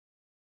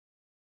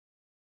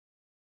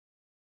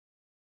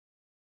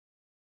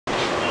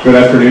Good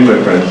afternoon,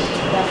 my friends.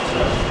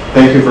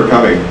 Thank you for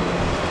coming.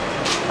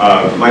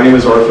 My name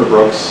is Arthur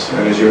Brooks,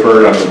 and as you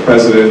heard, I'm the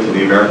president of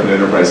the American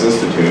Enterprise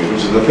Institute,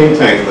 which is a think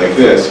tank like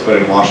this, but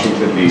in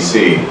Washington,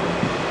 D.C.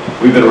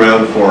 We've been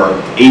around for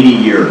 80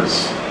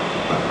 years.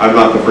 I'm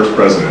not the first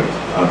president,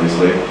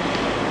 obviously.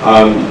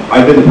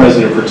 I've been the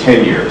president for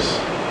 10 years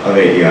of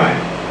AEI.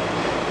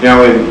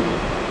 Now,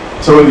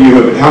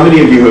 how many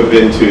of you have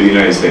been to the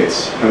United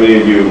States? How many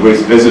of you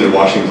have visited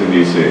Washington,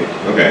 D.C.?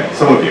 Okay,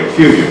 some of you, a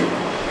few of you.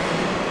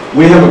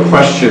 We have a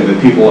question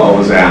that people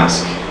always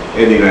ask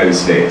in the United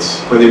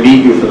States when they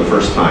meet you for the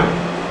first time.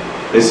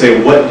 They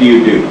say, what do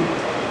you do?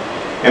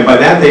 And by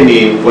that they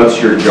mean,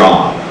 what's your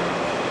job?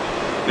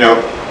 Now,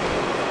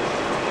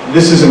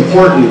 this is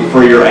important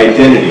for your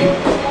identity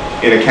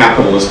in a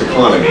capitalist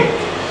economy.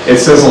 It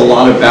says a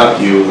lot about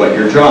you what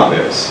your job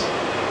is.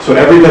 So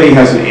everybody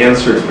has an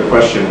answer to the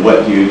question,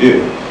 what do you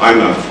do?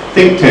 I'm a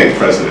think tank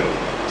president.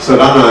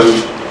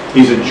 Sadanand,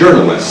 he's a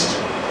journalist.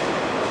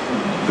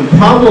 The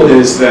problem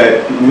is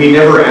that we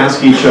never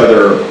ask each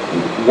other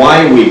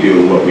why we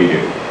do what we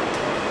do.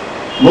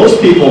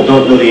 Most people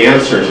don't know the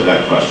answer to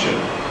that question.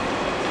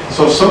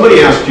 So if somebody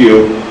asked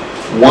you,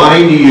 why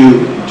do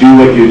you do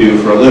what you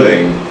do for a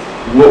living,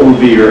 what would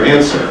be your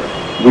answer?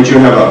 Would you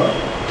have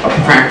a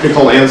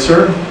practical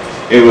answer?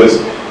 It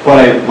was, well,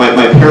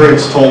 my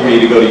parents told me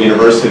to go to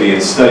university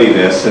and study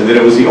this, and that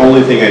it was the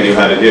only thing I knew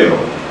how to do.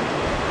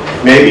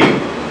 Maybe.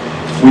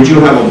 Would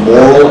you have a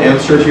moral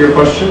answer to your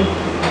question?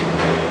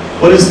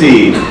 What is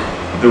the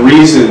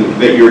reason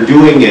that you're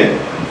doing it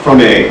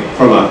from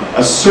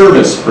a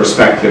service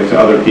perspective to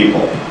other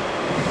people?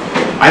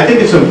 I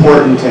think it's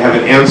important to have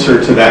an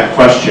answer to that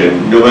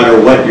question no matter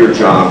what your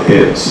job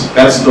is.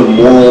 That's the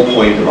moral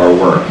point of our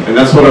work, and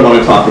that's what I want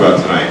to talk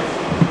about tonight.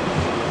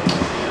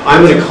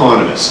 I'm an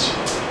economist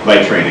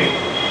by training,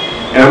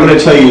 and I'm going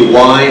to tell you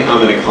why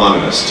I'm an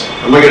economist.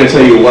 I'm not going to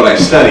tell you what I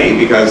study,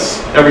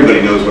 because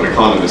everybody knows what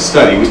economists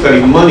study. We study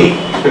money.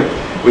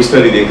 We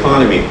study the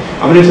economy.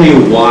 I'm going to tell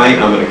you why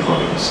I'm an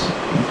economist.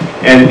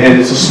 And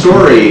it's a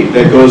story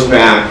that goes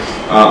back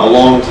a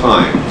long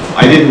time.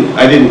 I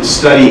didn't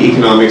study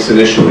economics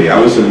initially. I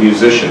was a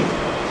musician.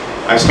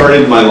 I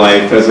started my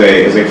life as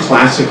a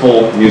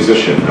classical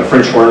musician, a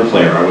French horn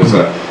player.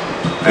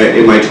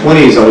 In my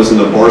 20s, I was in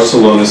the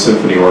Barcelona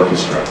Symphony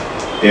Orchestra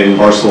in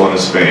Barcelona,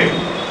 Spain.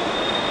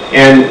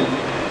 And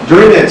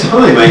during that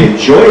time, I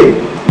enjoyed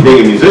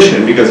being a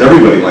musician because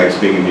everybody likes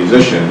being a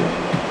musician.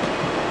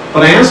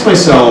 But I asked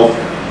myself,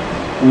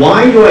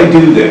 why do I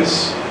do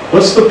this?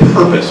 What's the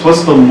purpose?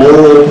 What's the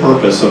moral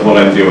purpose of what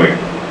I'm doing?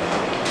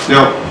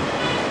 Now,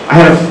 I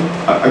had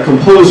a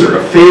composer,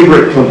 a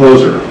favorite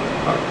composer,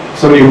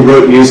 somebody who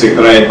wrote music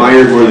that I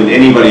admired more than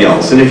anybody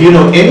else. And if you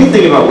know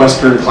anything about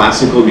Western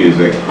classical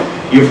music,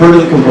 you've heard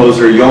of the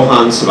composer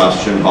Johann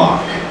Sebastian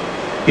Bach.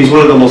 He's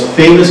one of the most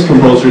famous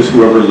composers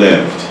who ever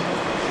lived.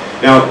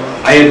 Now,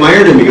 I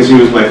admired him because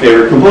he was my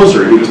favorite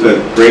composer. He was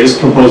the greatest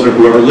composer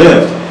who ever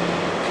lived.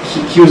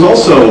 He was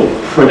also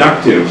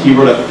productive. He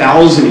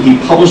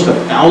published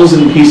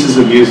 1,000 pieces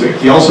of music.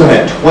 He also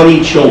had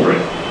 20 children,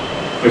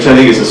 which I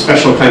think is a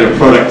special kind of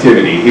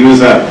productivity. He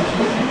was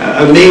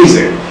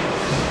amazing.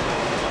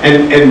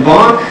 And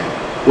Bach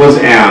was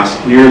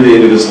asked near the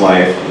end of his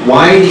life,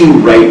 why do you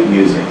write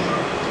music?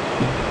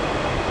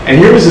 And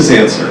here was his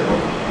answer.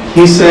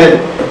 He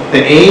said,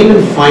 the aim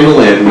and final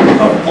end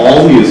of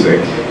all music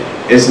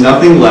is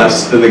nothing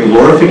less than the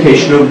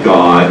glorification of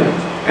God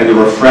and the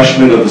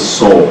refreshment of the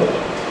soul.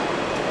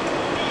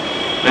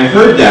 I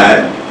heard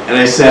that, and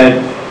I said,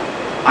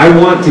 I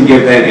want to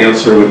give that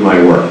answer with my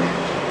work.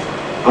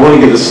 I want to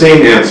give the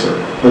same answer.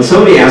 When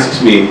somebody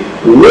asks me,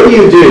 what do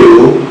you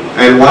do,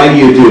 and why do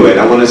you do it?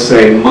 I want to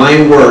say,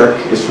 my work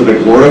is for the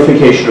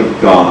glorification of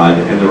God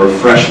and the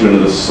refreshment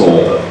of the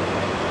soul.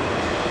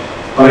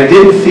 But I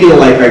didn't feel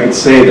like I could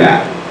say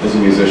that as a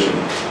musician.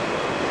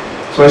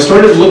 So I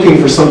started looking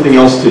for something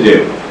else to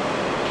do.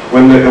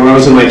 When I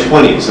was in my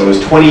 20s, I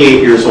was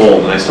 28 years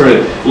old, and I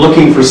started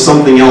looking for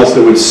something else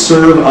that would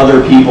serve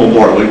other people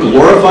more. It would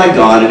glorify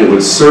God, and it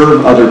would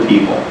serve other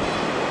people.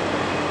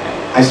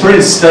 I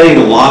started studying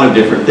a lot of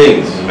different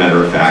things, as a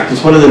matter of fact.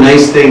 It's one of the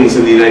nice things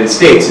in the United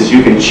States is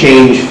you can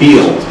change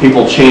fields.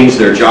 People change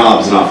their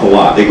jobs an awful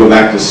lot. They go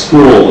back to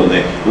school, and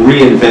they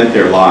reinvent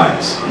their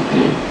lives.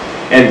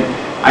 And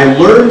I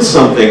learned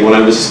something when I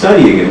was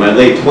studying in my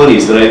late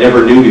 20s that I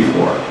never knew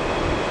before.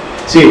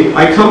 See,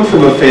 I come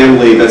from a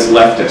family that's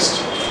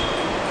leftist.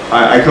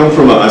 I come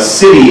from a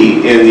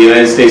city in the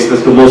United States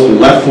that's the most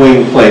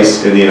left-wing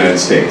place in the United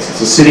States.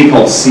 It's a city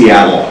called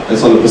Seattle.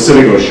 It's on the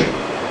Pacific Ocean.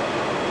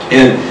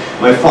 And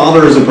my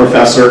father is a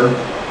professor,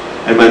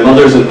 and my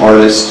mother's an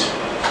artist.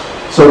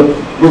 So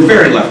we're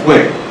very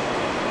left-wing.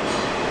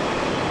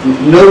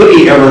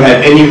 Nobody ever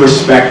had any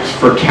respect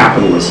for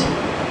capitalism.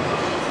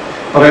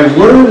 But I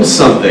learned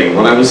something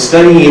when I was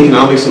studying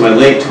economics in my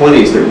late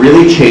 20s that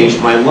really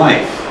changed my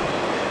life.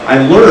 I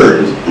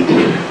learned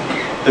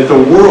that the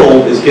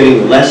world is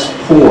getting less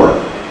poor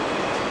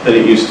than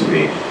it used to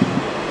be.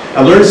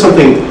 I learned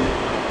something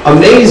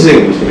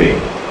amazing to me,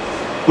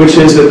 which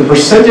is that the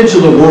percentage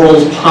of the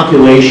world's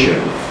population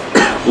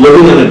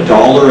living on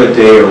 $1 a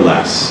day or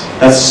less,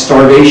 that's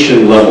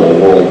starvation level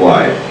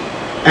worldwide,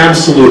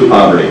 absolute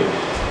poverty,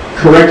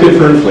 corrected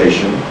for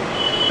inflation,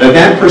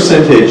 that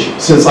percentage,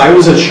 since I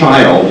was a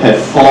child, had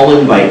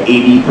fallen by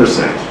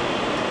 80%.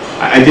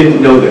 I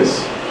didn't know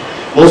this.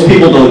 Most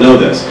people don't know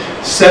this.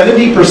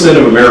 70%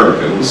 of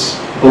Americans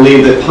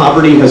believe that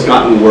poverty has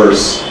gotten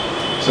worse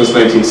since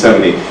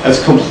 1970.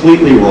 That's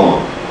completely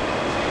wrong.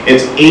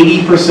 It's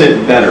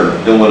 80% better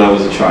than when I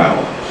was a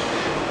child.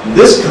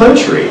 This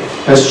country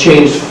has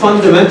changed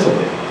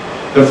fundamentally.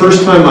 The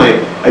first time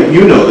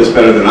you know this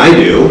better than I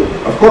do,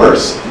 of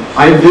course,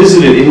 I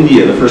visited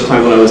India the first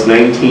time when I was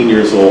 19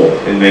 years old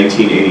in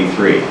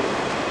 1983.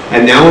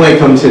 And now when I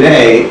come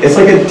today, it's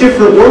like a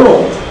different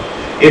world.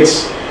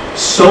 It's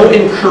so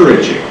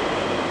encouraging.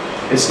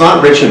 It's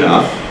not rich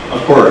enough,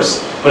 of course,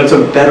 but it's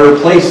a better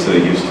place than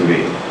it used to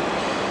be.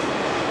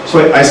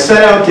 So I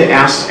set out to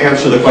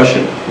answer the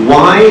question,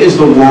 why is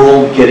the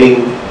world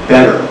getting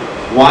better?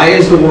 Why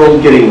is the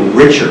world getting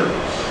richer?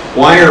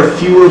 Why are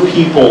fewer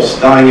people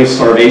dying of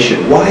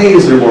starvation? Why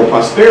is there more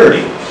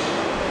prosperity?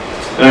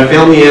 And I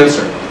found the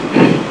answer.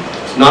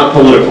 It's not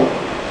political.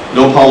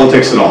 No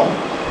politics at all.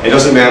 It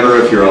doesn't matter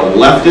if you're a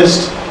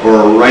leftist or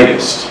a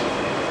rightist.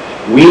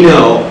 We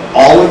know,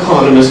 all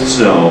economists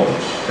know,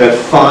 that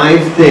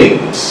 5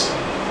 things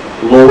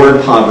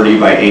lowered poverty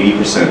by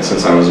 80%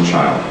 since I was a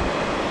child.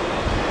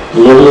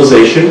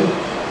 Globalization.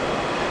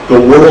 The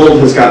world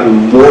has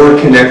gotten more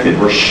connected.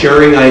 We're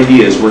sharing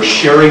ideas. We're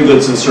sharing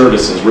goods and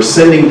services. We're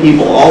sending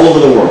people all over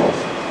the world.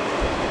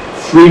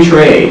 Free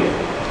trade.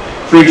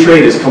 Free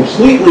trade has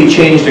completely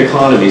changed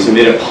economies and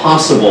made it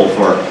possible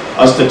for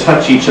us to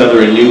touch each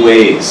other in new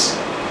ways.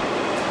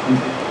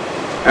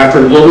 After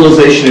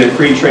globalization and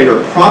free trade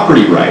are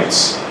property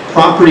rights.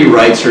 Property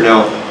rights are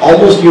now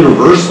almost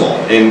universal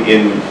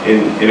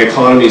in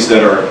economies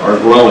that are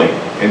growing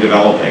and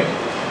developing.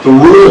 The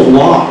rule of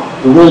law.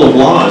 The rule of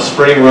law is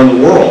spreading around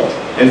the world.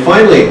 And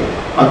finally,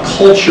 a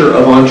culture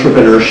of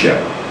entrepreneurship.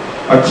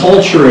 A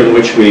culture in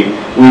which we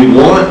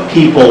want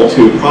people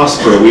to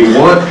prosper. We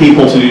want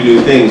people to do new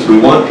things. We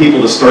want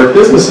people to start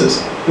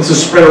businesses. This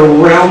is spread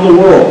around the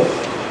world.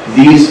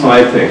 These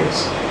 5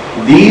 things.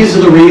 These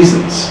are the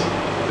reasons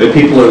that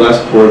people are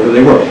less poor than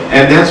they were.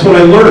 And that's what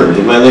I learned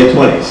in my late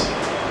 20s.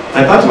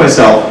 I thought to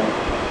myself,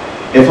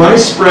 if I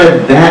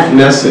spread that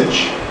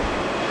message,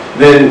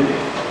 then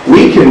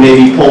we can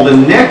maybe pull the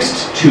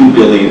next 2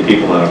 billion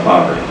people out of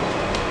poverty.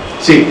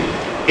 See,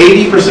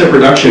 80%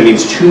 reduction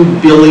means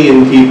 2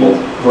 billion people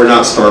who are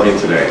not starving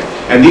today.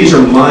 And these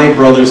are my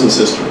brothers and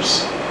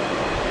sisters.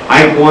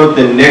 I want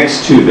the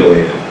next 2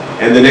 billion,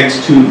 and the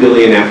next 2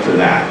 billion after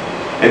that.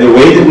 And the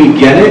way that we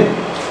get it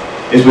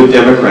is with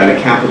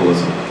democratic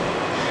capitalism.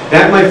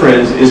 That, my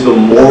friends, is the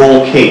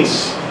moral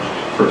case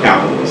for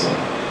capitalism.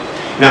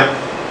 Now,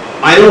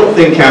 I don't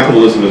think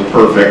capitalism is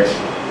perfect.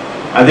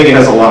 I think it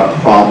has a lot of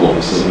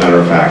problems, as a matter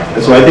of fact.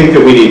 And so I think that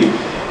we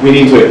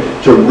need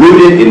to root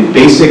it in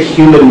basic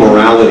human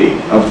morality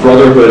of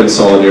brotherhood and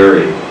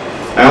solidarity.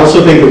 I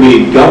also think that we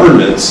need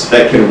governments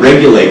that can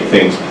regulate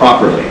things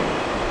properly.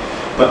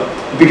 But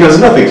because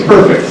nothing's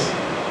perfect.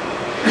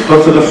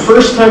 But for the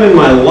first time in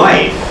my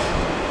life,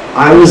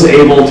 I was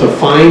able to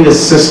find a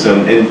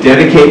system and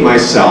dedicate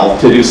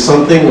myself to do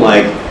something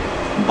like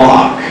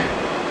Bach,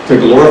 to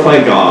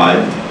glorify God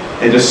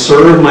and to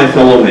serve my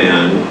fellow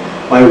man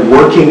by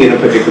working in a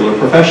particular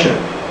profession.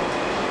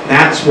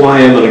 That's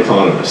why I'm an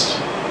economist.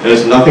 It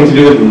has nothing to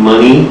do with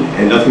money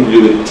and nothing to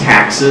do with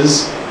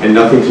taxes and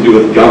nothing to do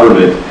with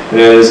government. And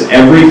it has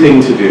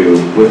everything to do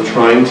with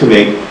trying to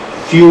make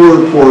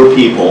fewer poor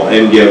people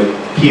and give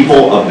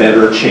people a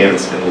better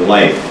chance in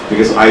life,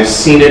 because I've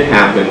seen it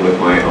happen with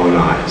my own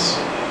eyes.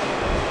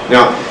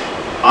 Now,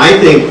 I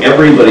think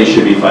everybody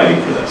should be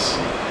fighting for this.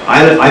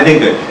 I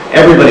think that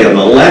everybody on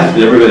the left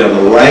and everybody on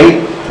the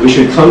right, we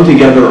should come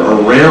together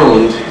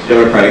around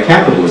democratic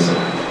capitalism.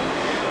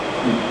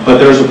 But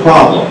there's a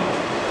problem.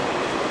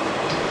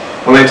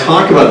 When I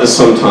talk about this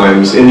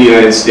sometimes in the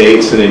United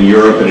States and in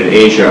Europe and in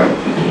Asia,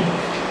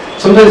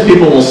 sometimes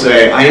people will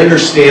say, I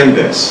understand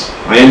this.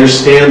 I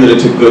understand that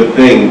it's a good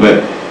thing,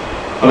 but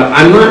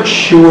I'm not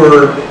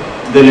sure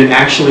that it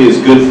actually is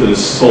good for the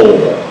soul.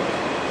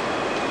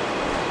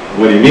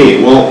 What do you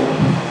mean? Well,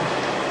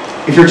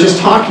 if you're just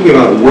talking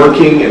about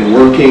working and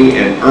working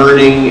and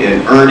earning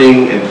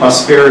and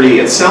prosperity,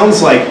 it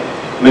sounds like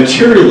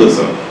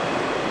materialism.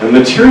 And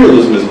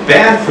materialism is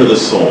bad for the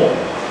soul.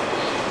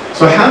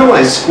 So how do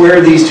I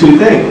square these two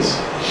things?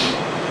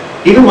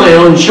 Even my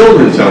own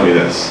children tell me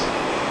this.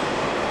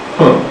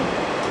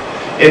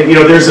 And you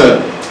know, there's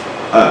a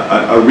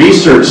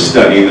research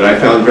study that I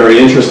found very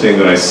interesting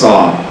that I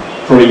saw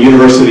from a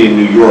university in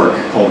New York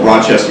called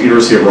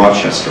University of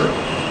Rochester.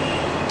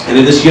 And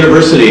at this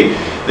university,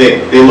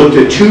 they looked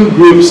at 2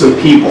 groups of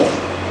people.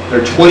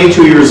 They're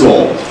 22 years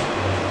old.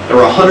 There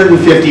were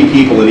 150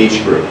 people in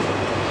each group.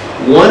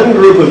 One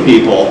group of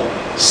people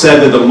said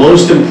that the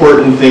most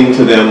important thing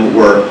to them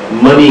were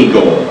money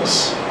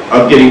goals,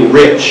 of getting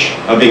rich,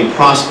 of being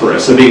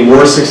prosperous, of being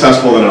more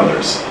successful than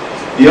others.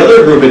 The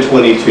other group at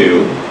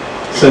 22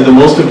 said the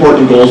most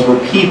important goals were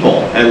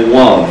people and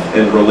love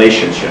and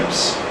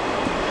relationships.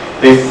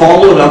 They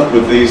followed up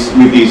with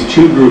these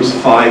two groups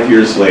 5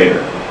 years later.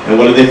 And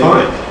what did they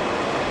find?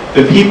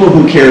 The people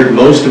who cared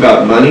most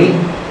about money,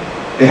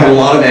 they had a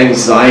lot of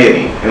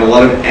anxiety and a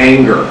lot of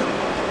anger.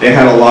 They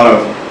had a lot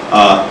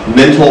of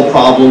mental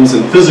problems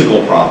and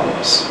physical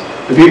problems.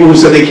 The people who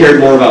said they cared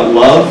more about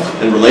love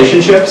and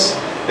relationships,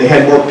 they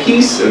had more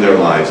peace in their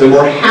lives and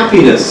more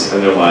happiness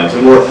in their lives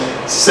and more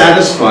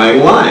satisfying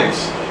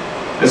lives.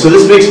 And so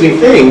this makes me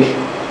think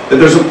that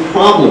there's a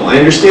problem. I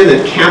understand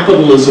that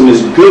capitalism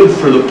is good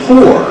for the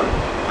poor.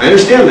 I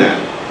understand that.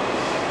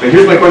 But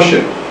here's my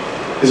question.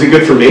 Is it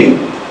good for me?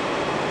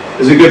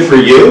 Is it good for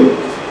you?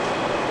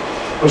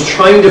 I was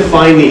trying to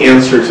find the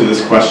answer to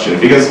this question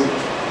because,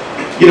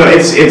 you know,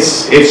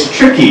 it's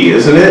tricky,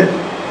 isn't it?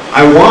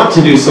 I want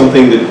to do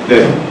something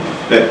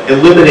that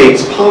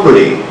eliminates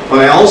poverty, but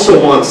I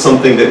also want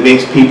something that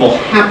makes people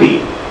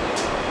happy,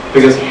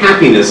 because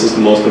happiness is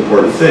the most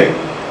important thing.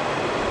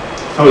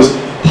 I was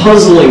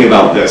puzzling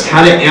about this,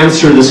 how to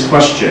answer this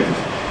question.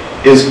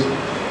 Is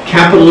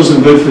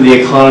capitalism good for the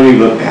economy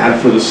but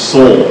bad for the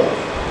soul?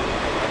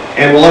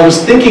 And while I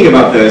was thinking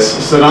about this,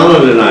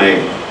 Sadanand and I,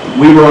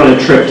 we were on a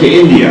trip to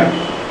India.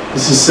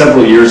 This is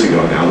several years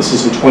ago now. This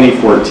is in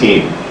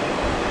 2014.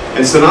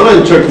 And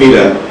Sadanand took me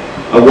to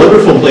a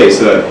wonderful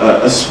place,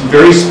 a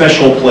very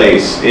special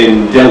place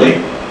in Delhi.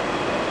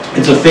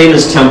 It's a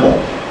famous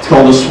temple. It's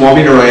called the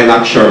Swaminarayan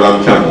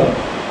Akshardham Temple.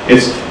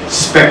 It's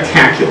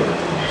spectacular.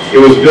 It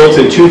was built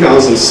in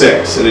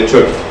 2006, and it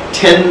took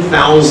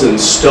 10,000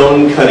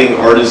 stone-cutting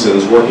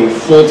artisans working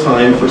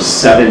full-time for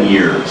 7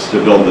 years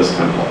to build this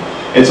temple.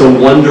 It's a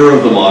wonder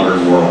of the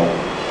modern world.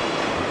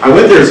 I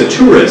went there as a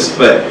tourist,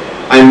 but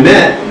I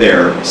met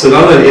there.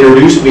 Sadanand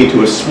introduced me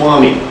to a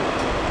Swami.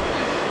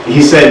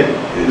 He said,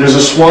 there's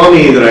a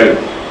Swami that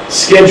I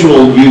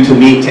scheduled you to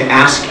meet to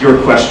ask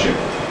your question.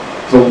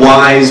 He's a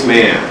wise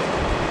man.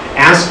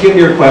 Ask him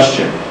your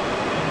question.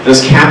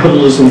 Does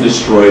capitalism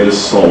destroy the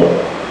soul?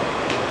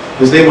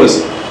 His name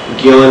was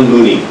Gyan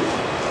Muni.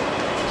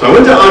 So I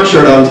went to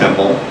Akshardham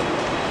Temple,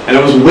 and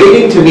I was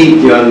waiting to meet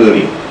Gyan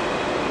Muni.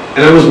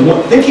 And I was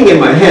thinking in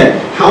my head,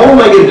 how am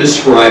I going to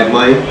describe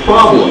my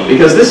problem?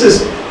 Because this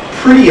is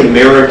pretty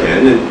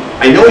American, and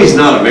I know he's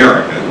not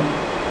American.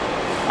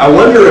 I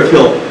wonder if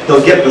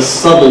he'll get the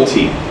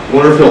subtlety. I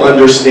wonder if he'll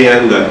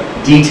understand the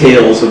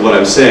details of what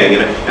I'm saying.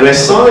 And I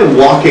saw him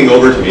walking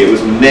over to me. It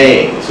was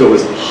May, so it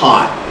was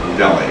hot in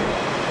Delhi.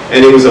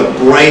 And it was a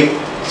bright,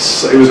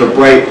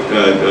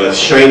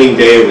 shining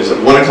day. It was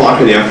at 1 o'clock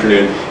in the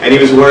afternoon. And he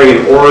was wearing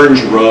an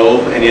orange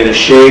robe, and he had a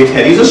shaved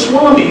head. He's a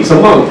Swami. He's a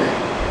monk.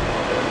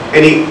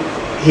 And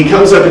he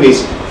comes up and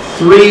he's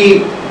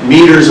 3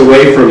 meters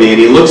away from me, and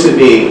he looks at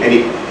me, and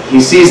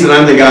he sees that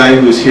I'm the guy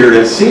who's here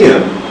to see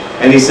him,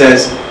 and he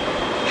says,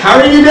 "How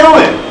are you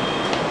doing?"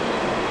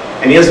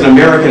 And he has an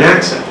American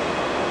accent.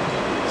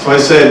 So I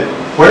said,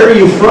 "Where are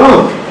you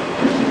from?"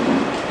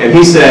 And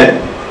he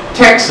said,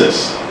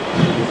 "Texas."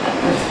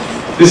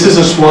 This is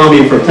a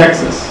Swami from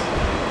Texas.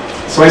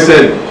 So I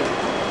said,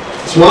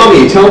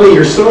 "Swami, tell me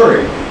your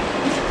story."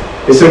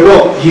 He said,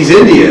 well, he's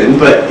Indian,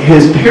 but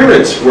his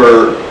parents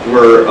were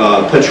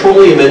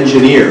petroleum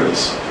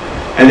engineers,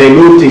 and they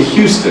moved to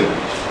Houston.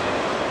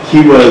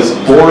 He was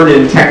born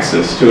in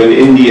Texas to an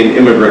Indian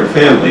immigrant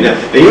family. Now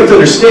you have to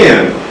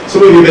understand,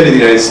 some of you have been to the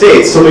United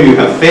States, some of you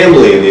have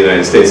family in the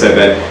United States, I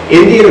bet.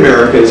 Indian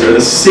Americans are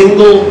the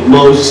single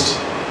most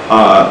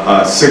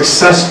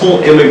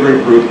successful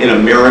immigrant group in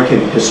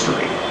American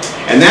history.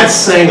 And that's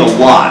saying a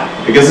lot,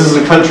 because this is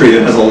a country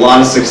that has a lot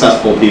of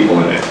successful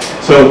people in it.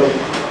 So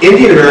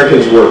Indian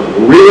Americans work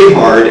really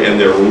hard, and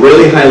they're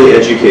really highly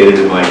educated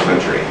in my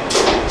country.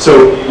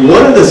 So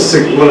one of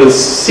the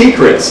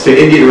secrets to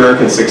Indian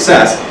American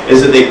success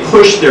is that they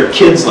push their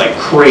kids like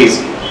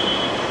crazy.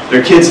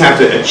 Their kids have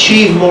to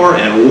achieve more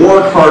and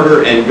work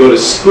harder and go to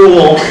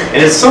school,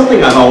 and it's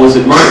something I've always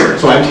admired.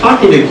 So I'm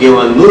talking to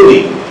Gyan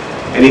Muni,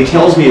 and he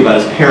tells me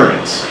about his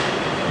parents.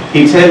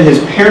 He said his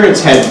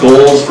parents had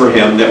goals for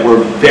him that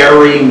were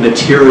very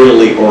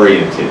materially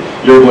oriented.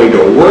 You're going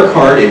to work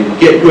hard and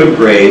get good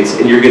grades,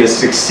 and you're going to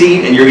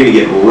succeed, and you're going to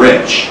get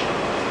rich.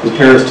 His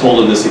parents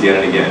told him this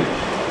again and again.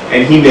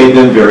 And he made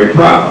them very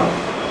proud.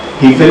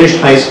 He finished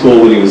high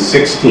school when he was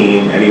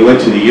 16, and he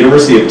went to the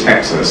University of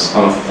Texas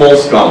on a full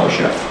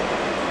scholarship.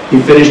 He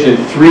finished in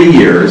 3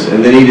 years,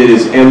 and then he did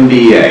his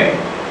MBA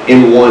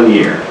in 1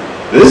 year.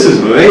 This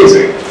is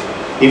amazing.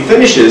 He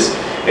finishes,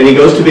 and he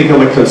goes to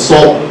become a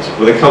consultant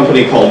with a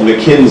company called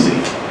McKinsey.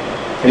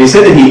 And he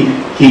said that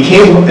he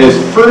came, his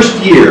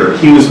first year,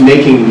 he was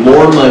making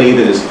more money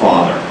than his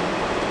father.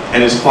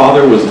 And his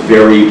father was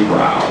very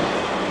proud.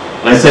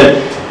 And I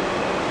said,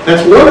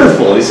 that's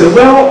wonderful. And he said,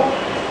 well,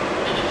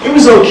 it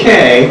was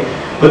okay,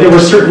 but there were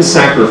certain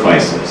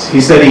sacrifices. He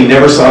said he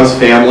never saw his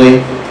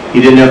family. He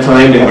didn't have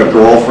time to have a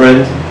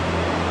girlfriend.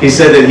 He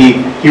said that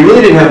he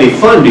really didn't have any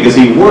fun because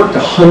he worked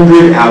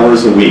 100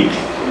 hours a week.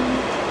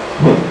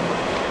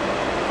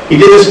 He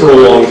did this for a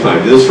long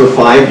time. He did this for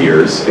 5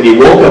 years, and he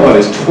woke up on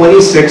his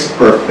 26th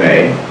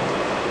birthday,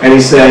 And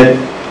he said,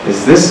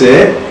 is this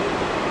it?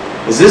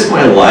 Is this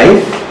my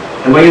life?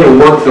 Am I going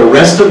to work the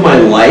rest of my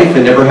life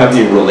and never have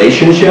any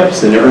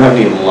relationships and never have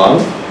any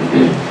love?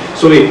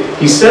 So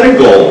he set a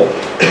goal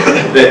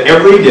that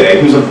every day,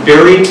 he was a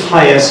very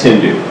pious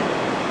Hindu.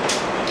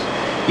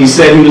 He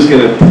said he was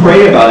going to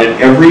pray about it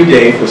every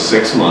day for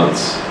 6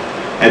 months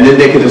and then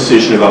make a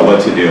decision about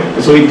what to do.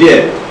 And so he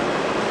did.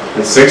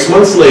 And 6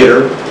 months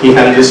later, he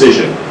had a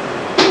decision.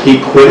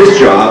 He quit his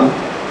job,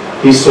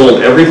 he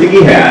sold everything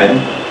he had,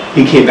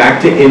 he came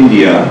back to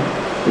India,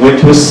 went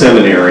to a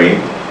seminary,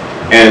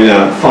 and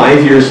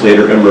 5 years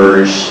later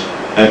emerged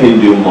a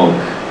Hindu monk.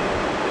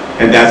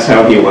 And that's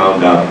how he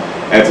wound up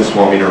at the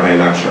Swami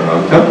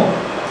Narayanakshara temple.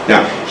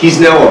 Now, he's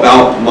now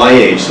about my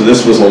age, so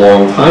this was a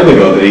long time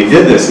ago that he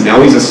did this, and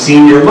now he's a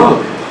senior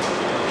monk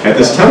at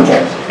this temple.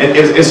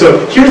 And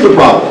so here's the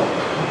problem.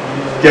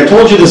 I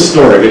told you this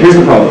story, but here's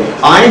the problem.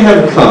 I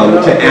have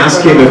come to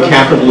ask him if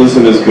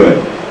capitalism is good.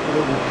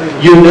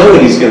 You know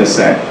what he's going to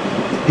say.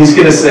 He's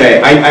going to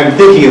say, I'm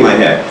thinking in my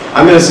head,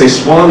 I'm going to say,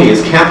 Swami,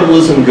 is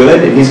capitalism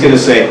good? And he's going to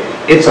say,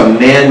 it's a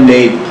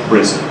man-made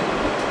prison.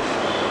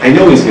 I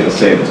know he's going to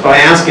say this, but I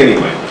ask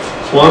anyway.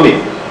 Swami,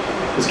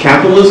 is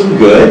capitalism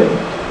good?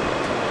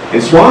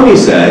 And Swami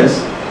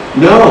says,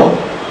 no,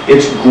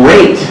 it's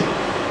great.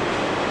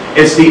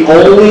 It's the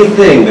only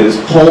thing that has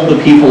pulled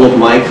the people of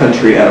my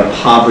country out of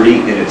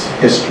poverty in its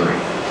history.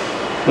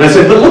 And I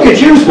said, but look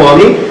at you,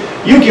 Swami.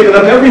 You've given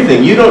up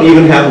everything. You don't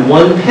even have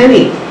 1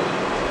 penny.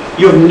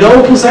 You have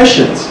no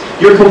possessions.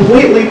 You're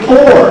completely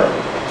poor.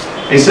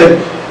 And he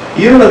said,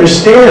 you don't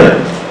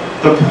understand.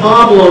 The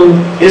problem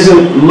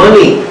isn't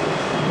money.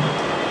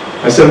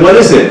 I said, what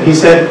is it? He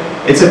said,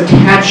 it's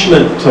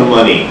attachment to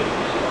money.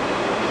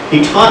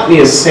 He taught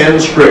me a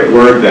Sanskrit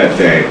word that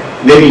day.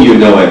 Maybe you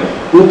know it.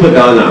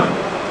 Upadana.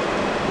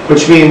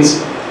 Which means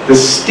the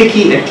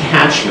sticky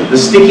attachment, the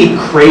sticky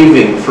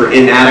craving for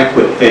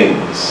inadequate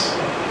things.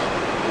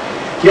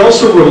 He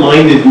also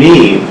reminded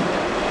me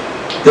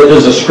that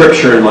there's a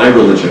scripture in my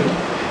religion.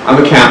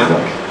 I'm a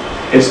Catholic.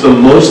 It's the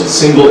most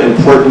single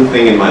important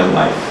thing in my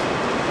life.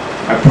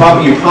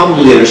 You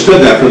probably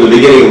understood that from the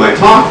beginning of my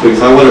talk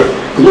because I want to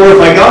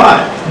glorify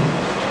God.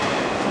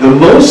 The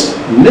most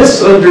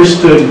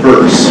misunderstood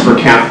verse for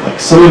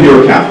Catholics, some of you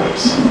are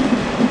Catholics,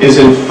 is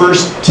in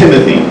 1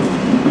 Timothy,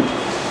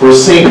 where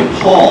St.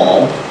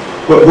 Paul,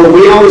 what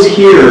we always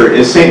hear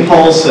is St.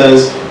 Paul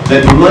says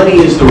that money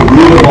is the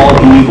root of all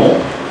evil.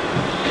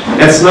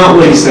 That's not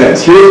what he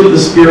says. Here's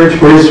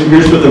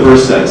what the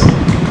verse says.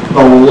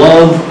 The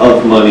love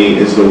of money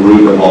is the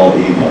root of all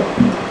evil.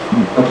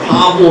 The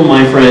problem,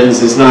 my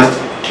friends, is not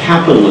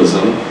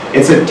capitalism.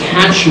 It's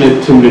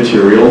attachment to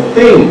material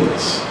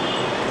things.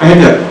 I had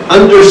to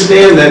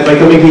understand that by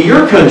coming to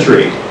your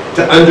country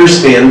to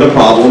understand the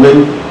problem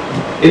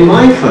in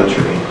my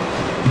country.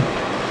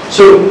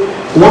 So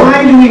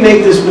why do we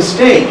make this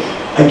mistake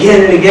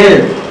again and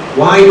again?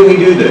 Why do we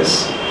do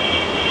this?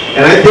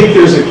 And I think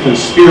there's a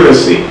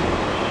conspiracy.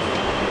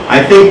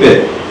 I think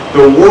that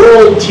the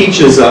world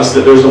teaches us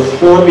that there's a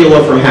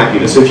formula for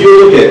happiness. If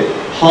you look at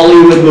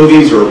Hollywood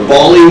movies or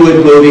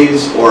Bollywood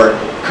movies or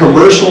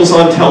commercials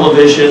on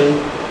television,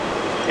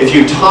 if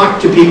you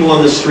talk to people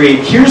on the street,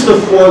 here's the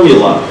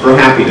formula for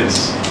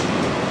happiness.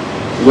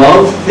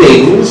 Love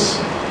things,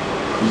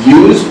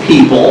 use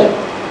people,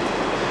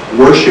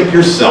 worship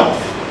yourself.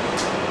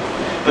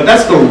 But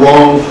that's the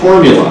wrong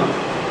formula.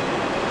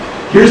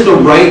 Here's the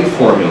right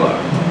formula.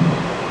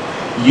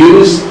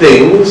 Use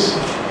things,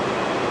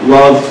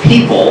 love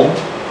people,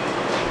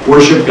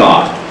 worship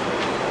God.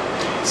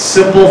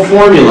 Simple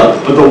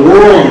formula, but the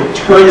world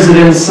turns it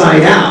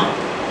inside out.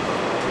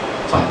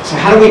 So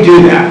how do we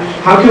do that?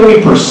 How can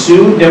we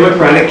pursue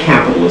democratic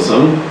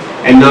capitalism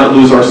and not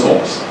lose our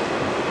souls?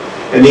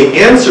 And the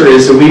answer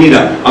is that we need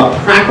a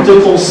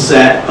practical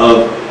set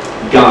of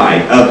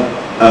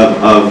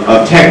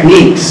of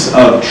techniques,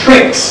 of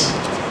tricks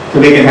to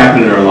make it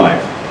happen in our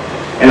life.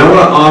 And I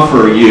want to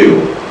offer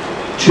you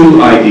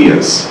 2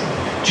 ideas.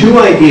 2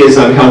 ideas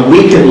on how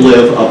we can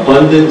live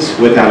abundance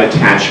without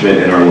attachment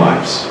in our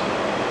lives.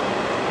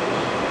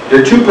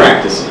 There are 2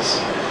 practices.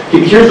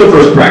 Here's the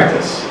first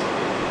practice.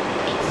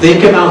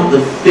 Think about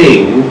the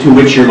thing to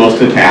which you're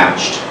most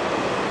attached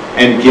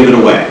and give it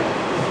away.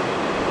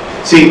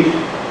 See,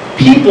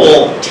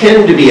 people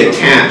tend to be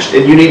attached,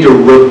 and you need to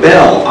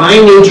rebel. I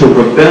need to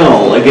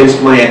rebel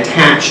against my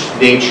attached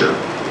nature.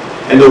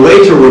 And the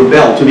way to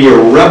rebel, to be a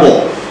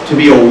rebel, to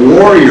be a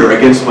warrior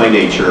against my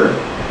nature,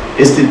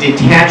 is to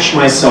detach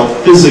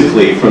myself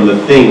physically from the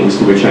things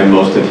to which I'm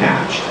most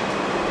attached.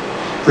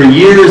 For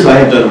years, I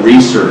have done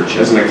research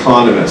as an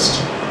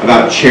economist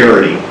about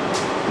charity,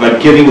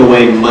 about giving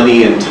away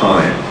money and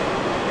time.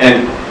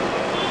 And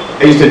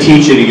I used to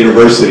teach at a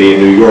university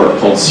in New York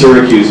called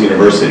Syracuse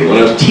University. When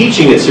I was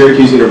teaching at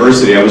Syracuse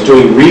University, I was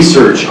doing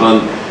research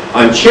on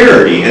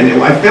charity,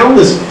 and I found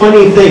this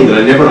funny thing that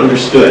I never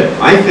understood.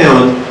 I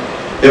found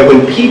that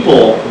when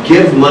people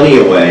give money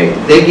away,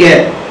 they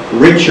get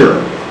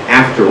richer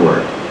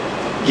afterward.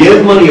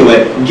 Give money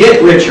away,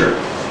 get richer.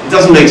 It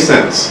doesn't make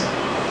sense.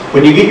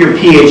 When you get your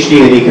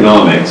PhD in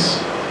economics,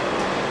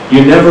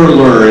 you never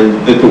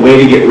learn that the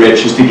way to get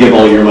rich is to give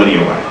all your money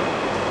away.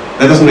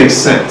 That doesn't make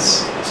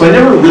sense. So I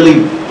never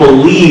really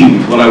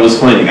believed what I was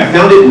finding. I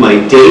found it in my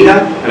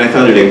data, and I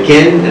found it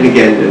again and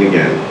again and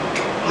again.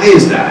 Why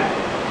is that?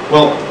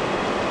 Well,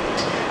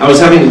 I was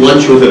having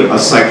lunch with a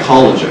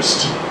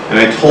psychologist, and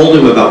I told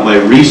him about my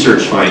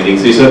research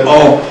findings. He said,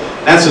 oh,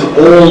 that's an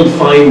old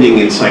finding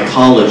in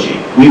psychology.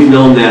 We've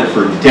known that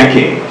for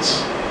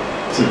decades.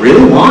 I said,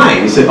 really? Why?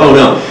 And he said, oh,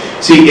 no.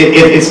 See,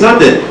 it's not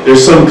that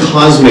there's some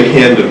cosmic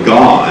hand of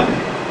God.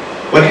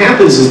 What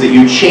happens is that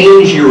you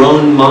change your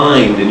own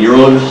mind and your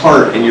own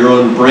heart and your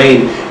own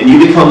brain, and you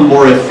become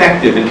more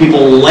effective, and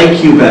people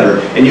like you better,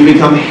 and you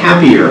become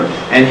happier,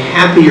 and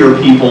happier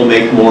people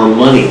make more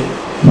money.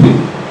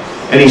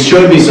 And he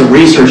showed me some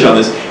research on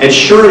this, and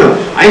sure enough,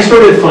 I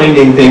started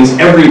finding things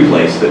every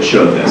place that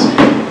showed this.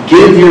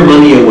 Give your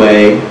money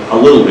away, a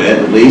little bit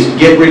at least,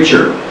 get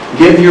richer.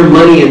 Give your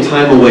money and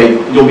time away,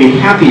 you'll be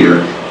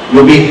happier,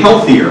 you'll be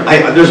healthier.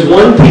 There's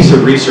one piece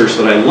of research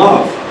that I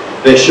love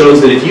that shows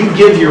that if you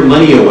give your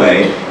money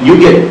away, you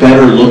get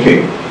better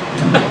looking.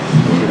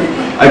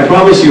 I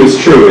promise you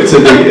it's true. It's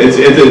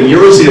at the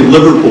University of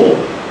Liverpool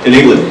in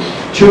England.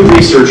 Two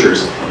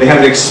researchers, they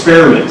have an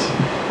experiment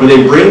where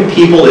they bring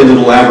people into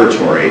the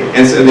laboratory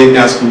and they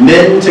ask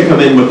men to come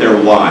in with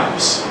their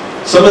wives.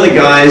 Some of the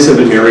guys have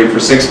been married for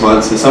 6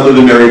 months and some have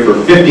been married for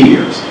 50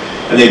 years.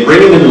 And they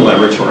bring him into the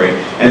laboratory,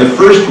 and the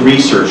first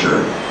researcher,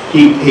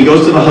 he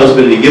goes to the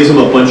husband and he gives him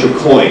a bunch of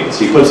coins.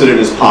 He puts it in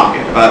his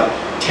pocket, about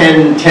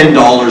 $10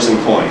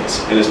 in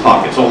coins in his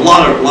pocket. So a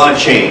lot of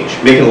change,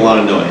 making a lot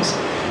of noise.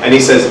 And he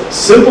says,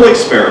 simple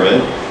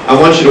experiment. I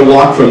want you to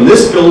walk from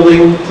this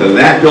building to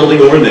that building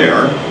over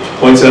there, which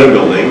points at a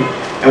building.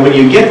 And when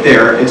you get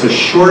there, it's a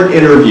short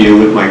interview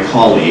with my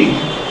colleague.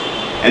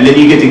 And then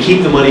you get to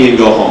keep the money and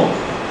go home.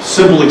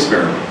 Simple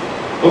experiment.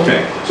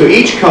 Okay, so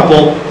each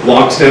couple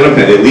walks down a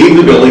path. They leave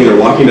the building, they're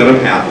walking down a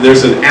path. And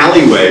there's an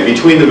alleyway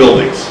between the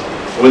buildings.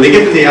 When they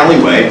get to the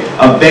alleyway,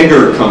 a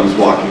beggar comes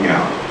walking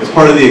out. It's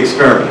part of the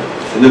experiment.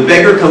 And the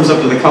beggar comes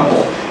up to the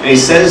couple, and he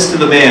says to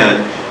the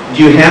man,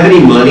 do you have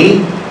any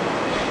money?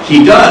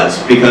 He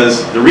does,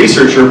 because the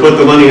researcher put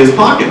the money in his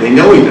pocket. They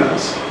know he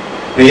does.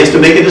 And he has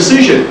to make a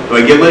decision. Do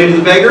I give money to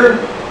the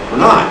beggar or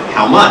not?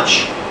 How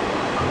much?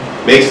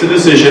 Makes the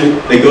decision,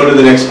 they go to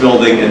the next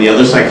building, and the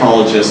other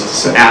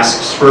psychologist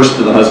asks first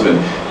to the husband,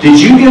 did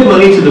you give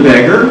money to the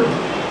beggar?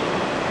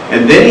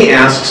 And then he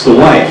asks the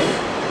wife,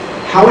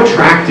 how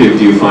attractive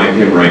do you find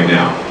him right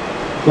now?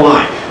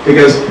 Why?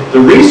 Because the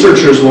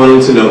researchers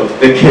wanted to know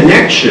the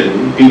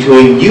connection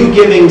between you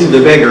giving to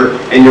the beggar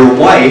and your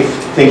wife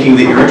thinking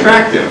that you're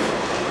attractive.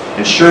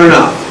 And sure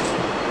enough,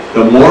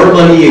 the more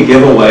money you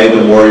give away,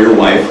 the more your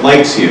wife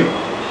likes you.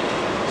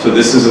 So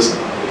this is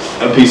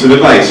a piece of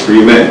advice for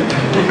you men.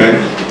 Okay?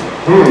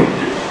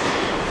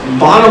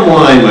 Bottom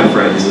line, my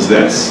friends, is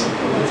this.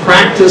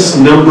 Practice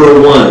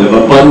number 1 of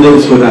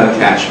abundance without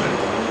attachment.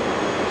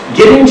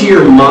 Get into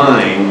your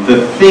mind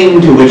the thing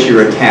to which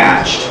you're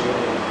attached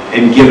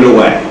and give it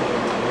away.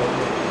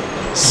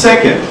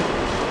 Second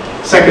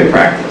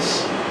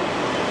practice.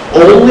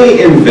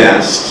 Only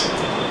invest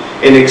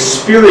in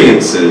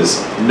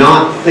experiences,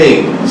 not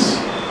things,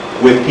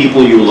 with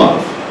people you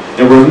love.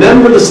 Now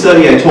remember the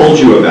study I told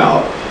you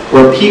about,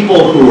 where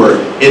people who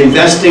were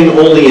investing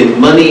only in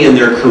money and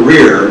their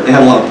career, they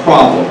had a lot of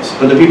problems.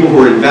 But the people who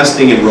were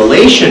investing in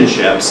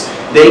relationships,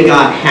 they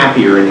got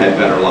happier and had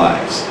better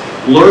lives.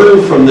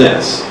 Learn from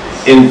this.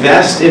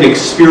 Invest in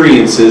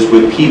experiences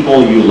with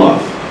people you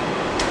love.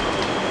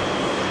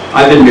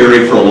 I've been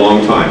married for a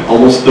long time,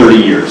 almost 30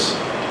 years.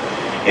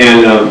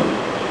 And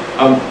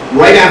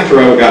right after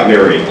I got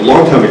married, a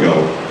long time ago,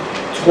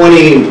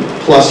 20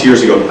 plus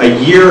years ago, a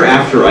year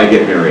after I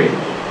get married,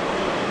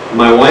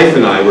 my wife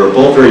and I, we were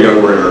both very young,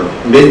 we were in our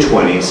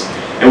mid-20s,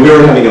 and we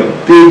were having a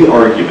big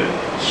argument,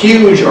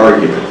 huge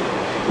argument.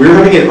 We were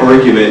having an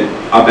argument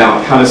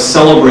about how to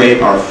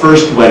celebrate our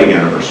first wedding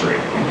anniversary.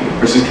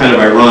 This is kind of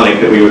ironic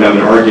that we would have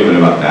an argument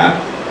about that.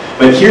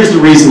 But here's the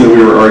reason that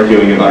we were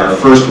arguing about our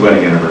first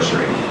wedding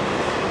anniversary.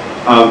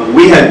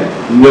 We had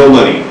no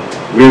money.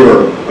 We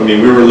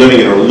were living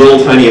in a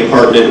little tiny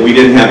apartment, and we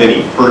didn't have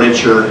any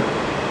furniture.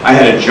 I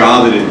had a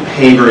job that didn't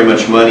pay very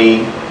much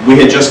money. We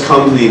had just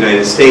come to the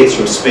United States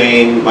from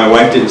Spain. My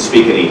wife didn't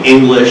speak any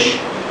English.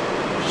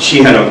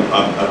 She had a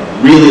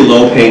really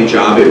low-paying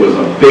job. It was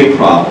a big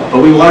problem.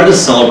 But we wanted to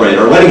celebrate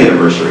our wedding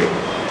anniversary.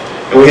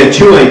 And we had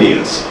 2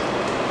 ideas.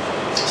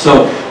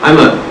 So I'm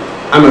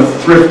a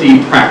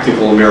thrifty,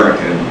 practical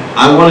American.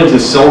 I wanted to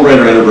celebrate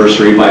our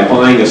anniversary by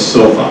buying a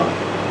sofa.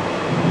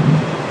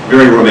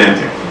 Very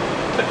romantic.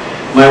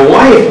 My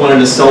wife wanted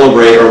to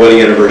celebrate our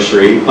wedding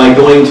anniversary by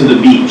going to the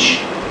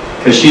beach,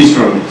 because she's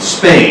from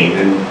Spain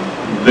and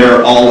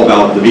they're all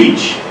about the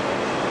beach.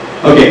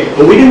 Okay,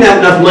 but we didn't have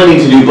enough money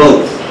to do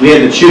both. We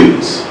had to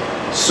choose,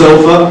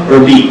 sofa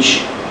or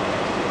beach.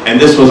 And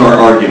this was our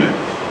argument.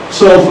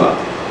 Sofa,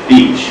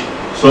 beach,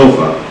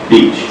 sofa,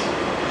 beach.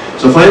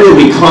 So finally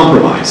we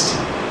compromised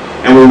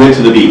and we went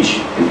to the beach.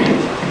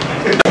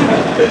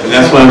 And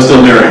that's why I'm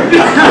still married.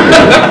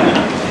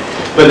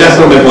 But that's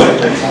not my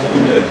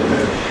point.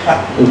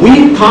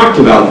 We talked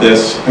about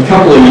this a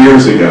couple of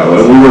years ago,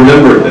 and we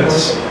remembered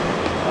this.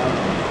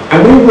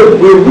 And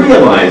we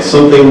realized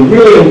something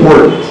really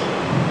important.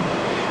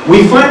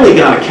 We finally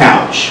got a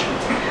couch.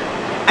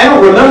 I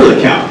don't remember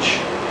the couch.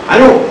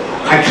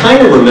 I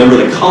kind of remember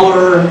the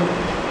color,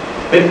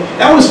 but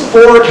that was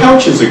 4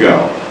 couches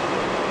ago.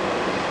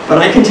 But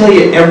I can tell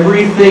you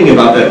everything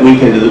about that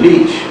weekend at the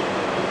beach.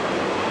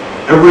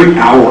 Every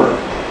hour.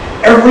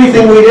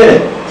 Everything we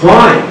did.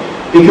 Why?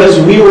 Because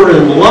we were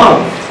in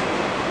love.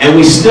 And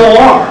we still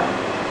are.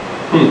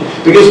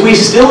 Because we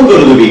still go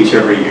to the beach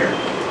every year.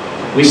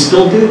 We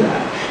still do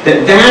that.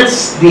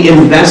 That's the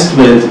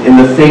investment in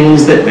the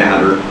things that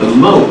matter the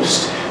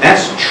most.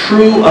 That's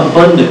true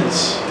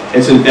abundance.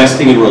 It's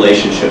investing in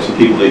relationships with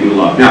people that you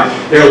love. Now,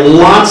 there are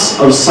lots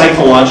of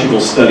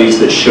psychological studies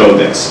that show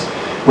this,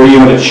 where you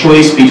have a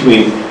choice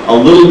between a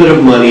little bit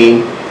of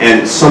money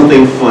and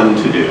something fun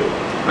to do.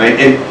 Right?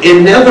 And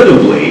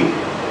inevitably,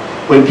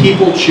 when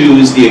people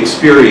choose the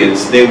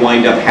experience, they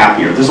wind up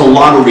happier. There's a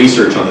lot of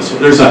research on this.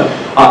 There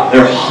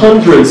are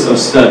hundreds of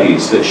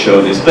studies that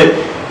show this, but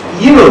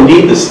you don't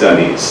need the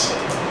studies.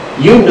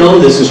 You know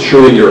this is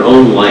true in your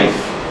own life.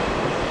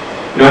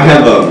 You know, I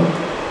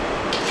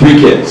have 3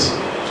 kids.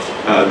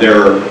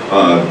 They're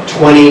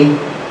 20,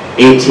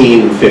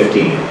 18, and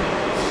 15.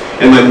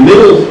 And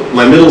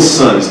my middle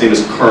son, his name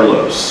is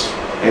Carlos,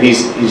 and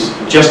he's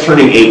just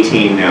turning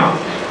 18 now.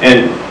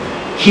 And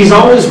he's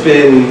always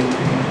been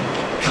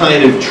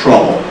kind of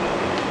trouble.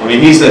 I mean,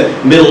 he's the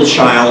middle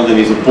child, and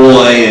he's a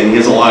boy, and he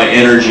has a lot of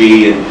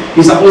energy, and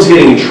he's always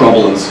getting in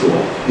trouble in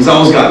school. He's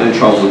always gotten in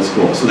trouble in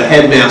school. So the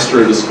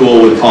headmaster of the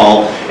school would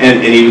call,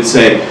 and he would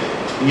say,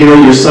 you know,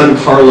 your son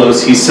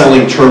Carlos, he's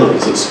selling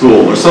turtles at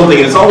school or something,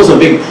 and it's always a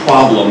big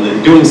problem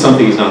that doing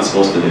something he's not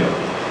supposed to do.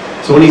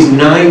 So when he's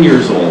 9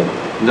 years old,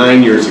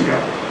 9 years ago,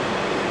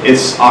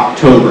 it's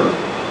October,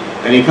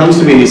 and he comes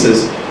to me and he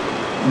says,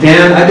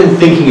 Dad, I've been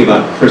thinking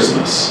about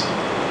Christmas.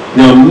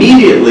 Now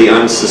immediately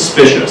I'm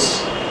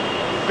suspicious,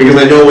 because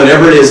I know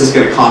whatever it is, it's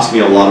going to cost me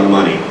a lot of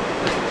money.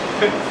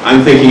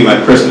 I'm thinking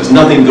about Christmas.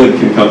 Nothing good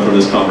can come from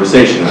this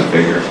conversation, I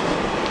figure.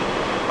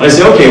 But I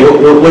said, okay,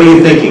 what are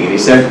you thinking? And he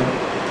said,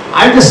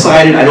 I've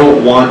decided I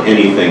don't want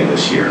anything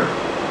this year.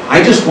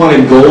 I just want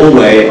to go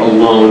away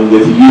alone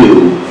with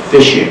you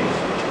fishing.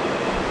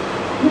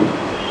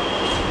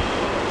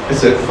 I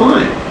said,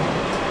 fine.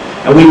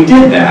 And we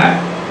did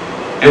that,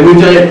 and we've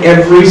done it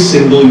every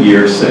single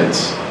year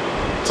since.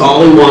 It's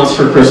all he wants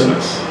for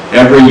Christmas.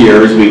 Every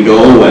year as we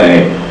go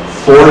away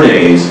 4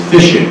 days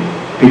fishing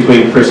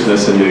between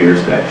Christmas and New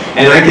Year's Day.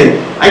 And I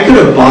could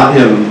have bought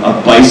him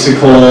a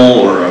bicycle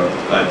or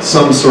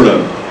some sort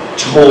of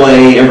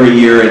toy every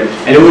year,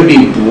 and it would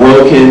be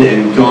broken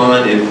and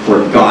gone and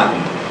forgotten.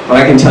 But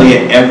I can tell you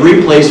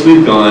every place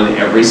we've gone,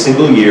 every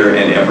single year,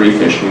 and every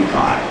fish we've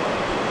caught.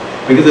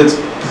 Because it's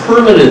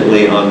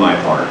permanently on my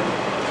part.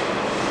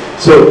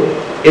 So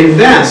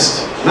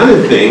invest, not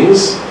in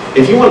things.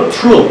 If you want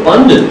true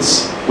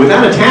abundance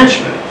without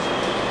attachment,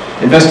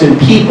 invest in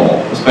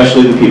people,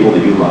 especially the people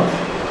that you love.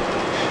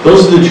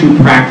 Those are the 2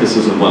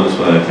 practices of abundance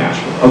without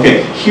attachment.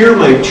 Okay, here are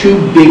my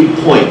 2 big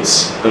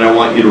points that I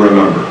want you to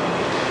remember.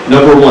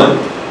 Number 1,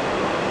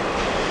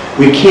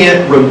 we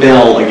can't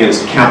rebel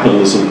against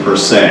capitalism per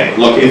se.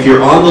 Look, if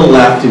you're on the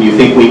left and you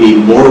think we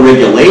need more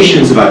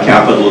regulations about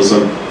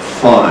capitalism,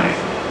 fine.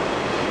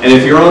 And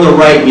if you're on the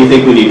right and you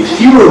think we need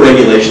fewer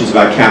regulations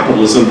about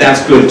capitalism,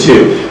 that's good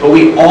too. But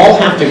we all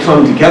have to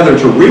come together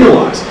to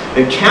realize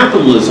that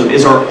capitalism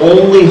is our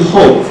only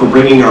hope for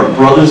bringing our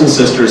brothers and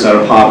sisters out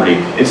of poverty.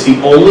 It's the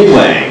only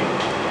way,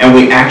 and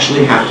we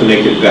actually have to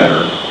make it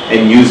better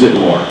and use it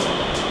more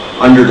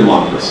under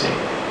democracy.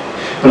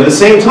 But at the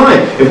same time,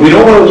 if we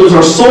don't want to lose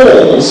our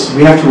souls,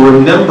 we have to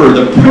remember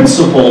the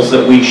principles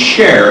that we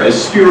share as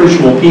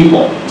spiritual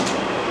people,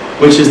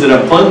 which is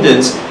that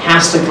abundance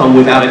has to come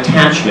without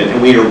attachment,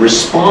 and we are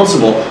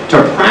responsible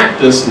to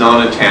practice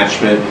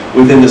non-attachment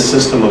within the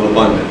system of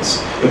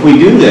abundance. If we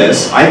do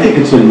this, I think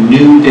it's a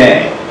new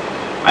day.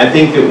 I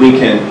think that we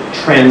can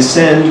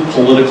transcend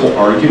political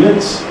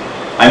arguments.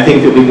 I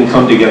think that we can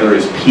come together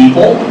as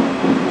people.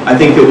 I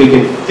think that we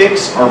can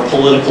fix our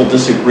political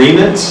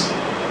disagreements,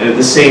 and at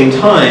the same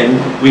time,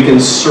 we can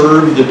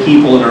serve the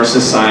people in our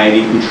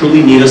society who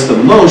truly need us the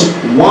most,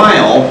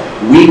 while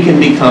we can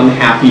become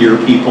happier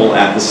people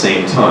at the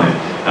same time.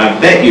 And I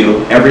bet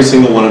you every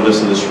single one of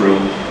us in this room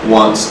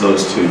wants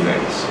those 2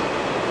 things.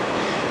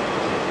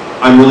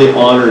 I'm really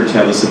honored to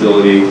have this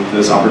ability,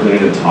 this opportunity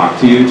to talk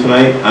to you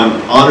tonight.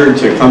 I'm honored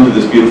to come to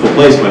this beautiful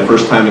place, my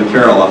first time in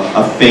Kerala,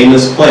 a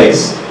famous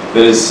place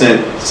that has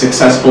sent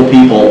successful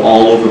people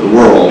all over the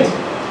world.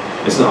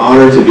 It's an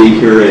honor to be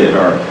here at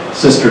our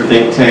sister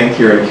think tank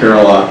here in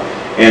Kerala,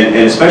 and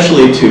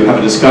especially to have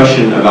a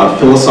discussion about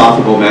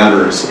philosophical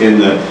matters in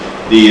the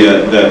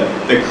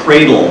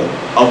cradle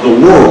of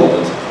the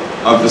world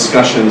of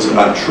discussions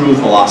about true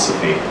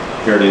philosophy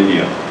here in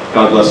India.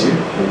 God bless you,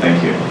 and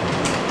thank you.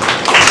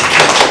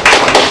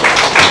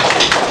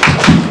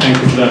 Thank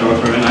you for that,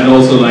 Arthur. And I'd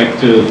also like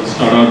to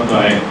start out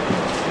by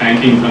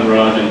thanking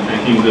Kanraj and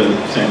thanking the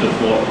Center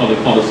for Public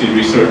Policy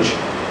Research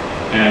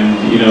And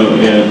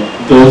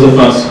those of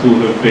us who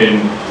have been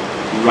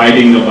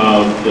writing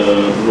about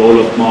the role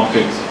of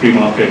markets, free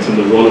markets, and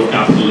the role of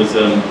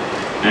capitalism,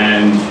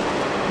 and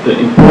the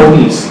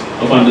importance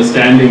of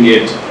understanding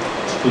it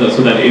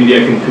so that India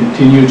can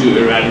continue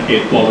to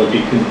eradicate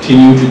poverty,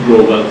 continue to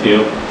grow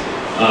wealthier.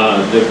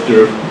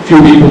 There are a few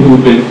people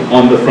who've been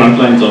on the front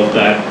lines of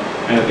that,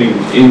 and I think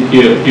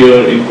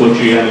here in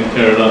Kochi and in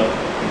Kerala,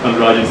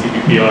 Kanraj and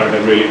CPPR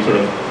have really sort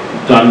of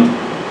done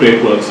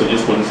great work, so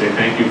just want to say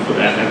thank you for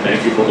that, and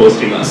thank you for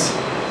hosting us.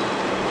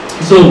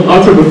 So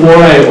Arthur, before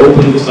I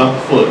open this up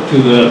to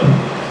the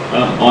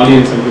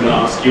audience, I'm going to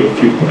ask you a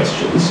few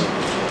questions.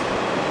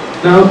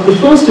 Now, the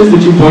first is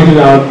that you pointed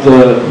out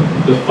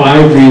the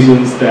 5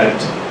 reasons that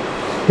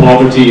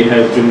poverty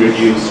has been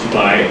reduced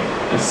by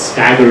a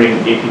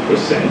staggering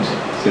 80%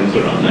 since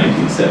around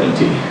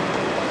 1970.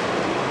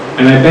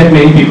 And I bet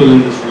many people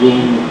in this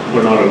room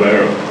were not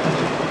aware of that.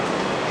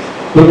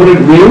 But what it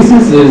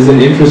raises is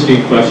an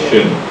interesting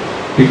question,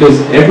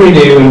 because every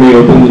day when we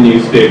open the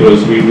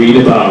newspapers, we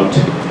read about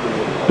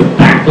the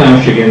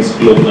backlash against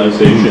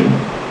globalization,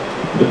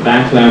 the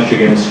backlash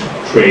against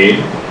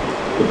trade,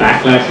 the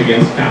backlash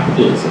against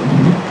capitalism.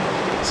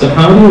 So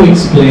how do you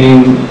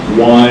explain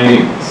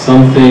why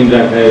something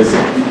that has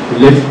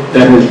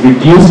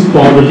reduced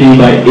poverty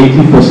by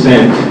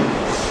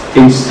 80%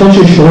 in such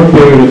a short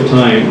period of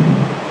time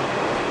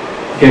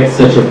gets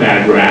such a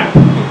bad rap?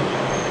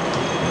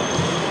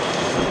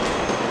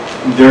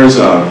 There's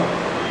a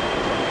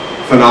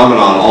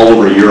phenomenon all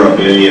over Europe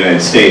and in the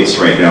United States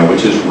right now,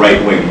 which is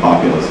right-wing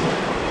populism.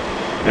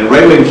 And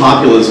right-wing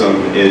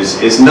populism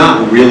is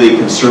not really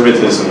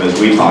conservatism as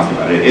we talk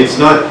about it. It's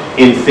not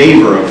in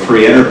favor of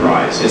free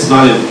enterprise. It's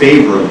not in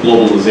favor of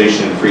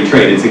globalization and free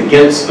trade. It's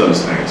against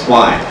those things.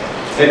 Why?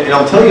 And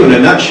I'll tell you in a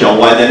nutshell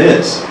why that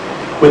is.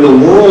 When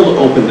the world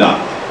opened up,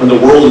 when the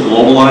world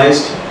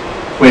globalized,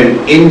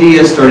 when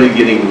India started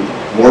getting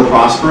more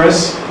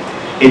prosperous,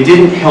 it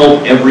didn't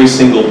help every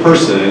single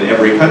person in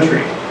every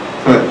country.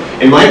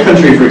 In my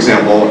country, for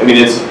example, I mean,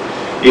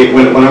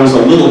 when I was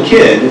a little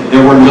kid,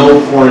 there were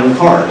no foreign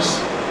cars.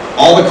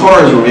 All the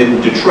cars were made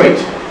in Detroit.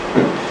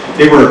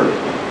 They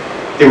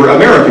were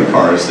American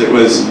cars. It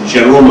was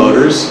General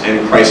Motors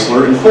and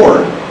Chrysler and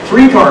Ford,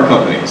 3 car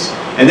companies.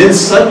 And then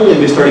suddenly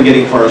we started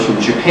getting cars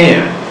from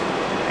Japan.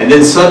 And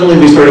then suddenly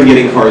we started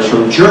getting cars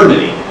from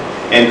Germany,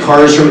 and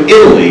cars from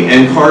Italy,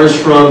 and cars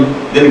from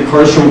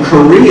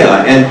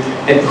Korea, and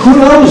who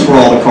knows where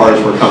all the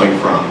cars were coming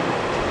from.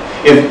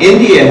 If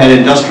India had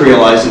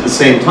industrialized at the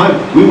same time,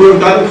 we would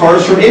have gotten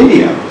cars from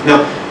India.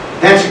 Now,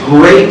 that's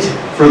great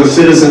for the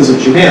citizens of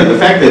Japan. The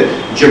fact that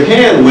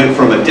Japan went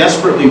from a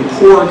desperately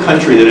poor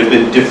country that had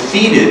been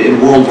defeated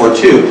in World War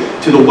II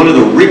to one of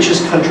the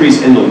richest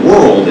countries in the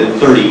world in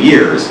 30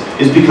 years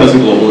is because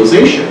of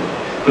globalization.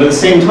 But at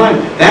the same time,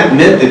 that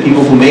meant that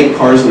people who make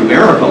cars in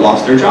America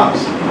lost their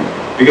jobs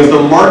because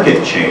the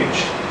market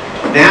changed.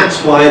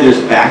 That's why there's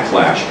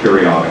backlash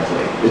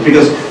periodically. It's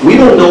because we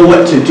don't know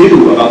what to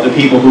do about the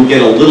people who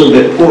get a little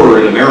bit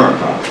poorer in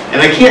America.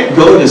 And I can't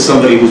go to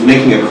somebody who's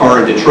making a car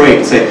in Detroit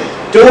and say,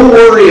 don't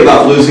worry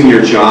about losing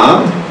your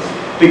job,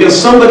 because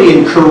somebody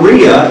in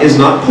Korea is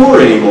not poor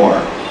anymore.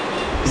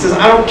 He says,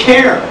 I don't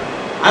care.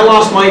 I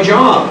lost my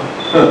job.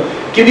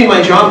 Give me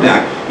my job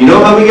back. You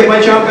know how we get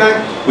my job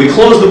back? We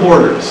close the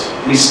borders.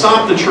 We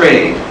stop the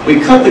trade. We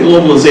cut the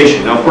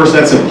globalization. Now, of course,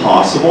 that's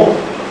impossible.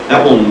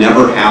 That will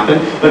never happen.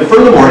 But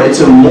furthermore,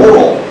 it's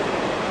immoral,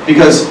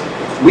 because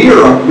we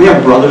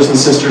have brothers and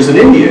sisters in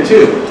India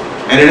too,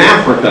 and in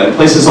Africa, and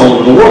places all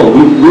over the world.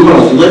 We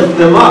want to lift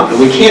them up, and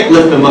we can't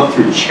lift them up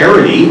through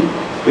charity.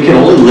 We can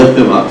only lift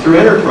them up through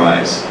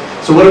enterprise.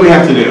 So what do we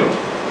have to do?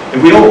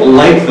 If we don't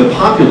like the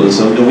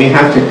populism, then we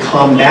have to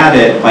combat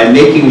it by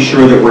making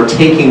sure that we're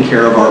taking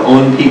care of our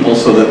own people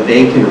so that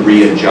they can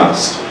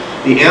readjust.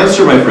 The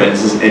answer, my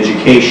friends, is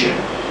education.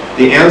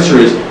 The answer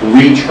is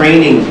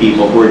retraining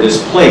people who are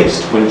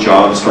displaced when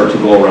jobs start to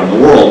go around the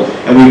world.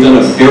 And we've done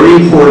a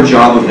very poor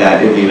job of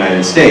that in the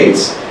United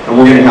States. And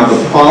we're going to have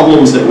the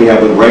problems that we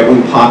have with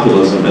right-wing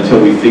populism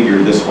until we figure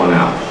this one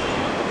out.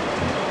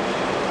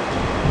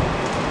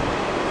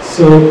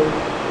 So,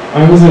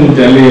 I was in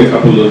Delhi a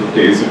couple of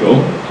days ago,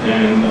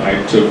 and I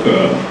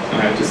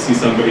had to see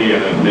somebody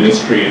at a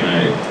ministry, and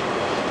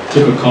I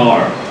took a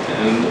car.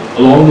 And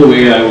along the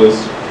way, I was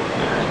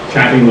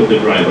chatting with the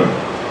driver.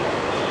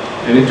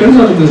 And it turns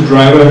out that this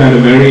driver had a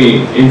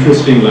very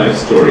interesting life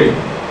story.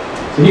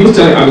 So he was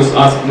I was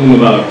asking him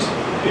about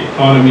the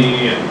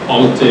economy and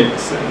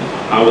politics and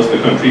how is the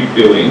country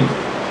doing.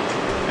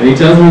 And he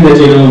tells me that,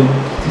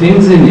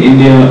 things in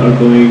India are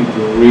going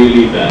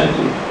really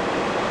badly.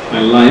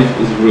 My life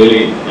is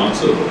really not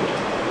so good.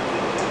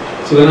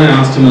 So then I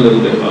asked him a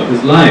little bit about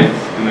his life.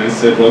 And I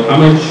said, well, how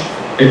much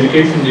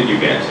education did you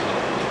get?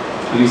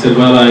 And he said,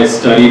 well, I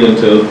studied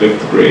until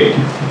 5th grade.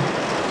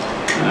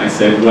 I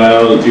said,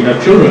 well, do you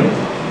have children?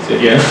 He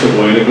said, yes, a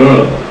boy and a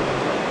girl.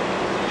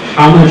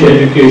 How much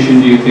education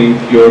do you think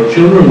your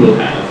children will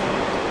have?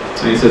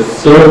 And he said,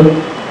 sir,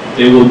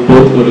 they will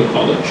both go to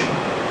college.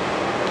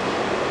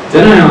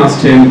 Then I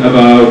asked him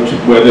about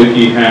whether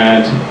he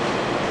had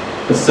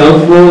a cell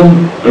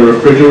phone, a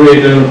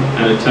refrigerator,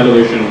 and a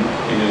television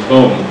in his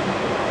home?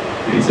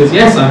 And he says,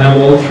 yes, I have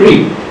all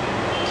three.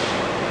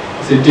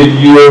 I said,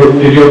 did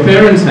your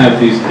parents have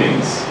these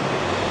things?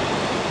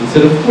 He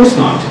said, of course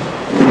not.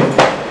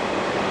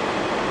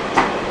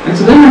 And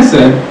so then I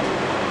said,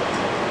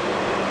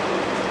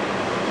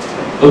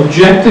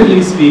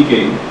 objectively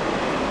speaking,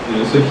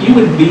 so he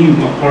would be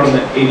part of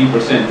that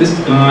 80%. This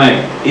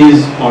guy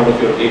is part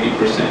of your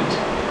 80%.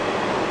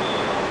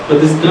 But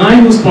this guy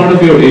who's part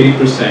of your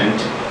 80%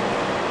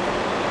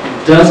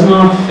 does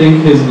not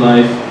think his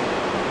life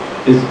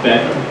is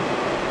better.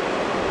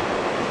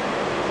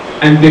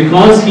 And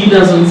because he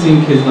doesn't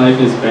think his life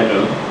is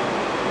better,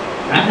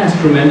 that has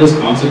tremendous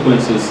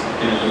consequences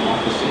in a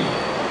democracy.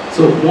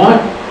 So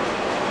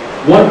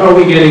what are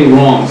we getting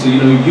wrong? So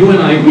you and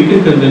I, we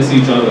can convince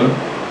each other.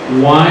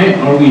 Why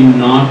are we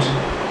not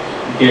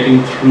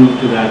getting through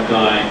to that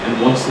guy,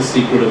 and what's the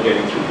secret of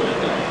getting through to that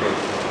guy?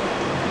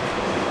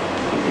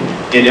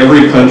 In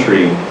every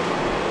country,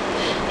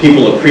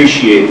 people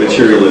appreciate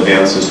material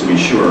advances, to be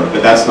sure,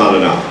 but that's not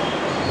enough.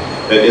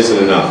 That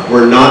isn't enough.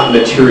 We're not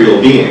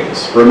material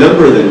beings.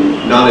 Remember the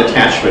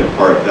non-attachment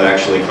part that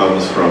actually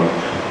comes from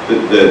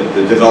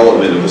the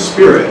development of the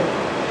spirit.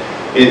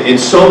 In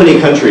so many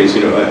countries,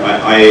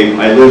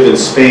 I lived in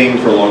Spain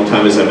for a long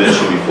time, as I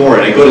mentioned before,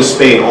 and I go to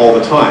Spain all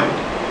the time.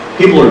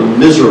 People are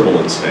miserable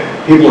in Spain.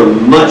 People are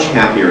much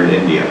happier in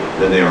India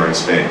than they are in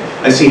Spain.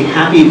 I see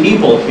happy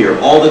people here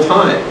all the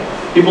time.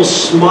 People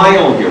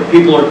smile here.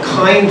 People are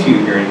kind to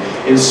you here.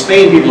 In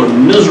Spain, people are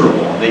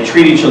miserable. They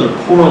treat each other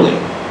poorly.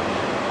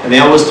 And they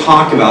always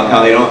talk about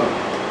how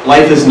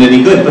life isn't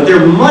any good, but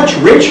they're much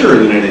richer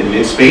than it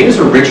is. Spain is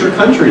a richer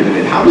country than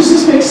it. How does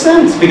this make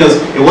sense?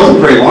 Because it wasn't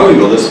very long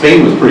ago that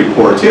Spain was pretty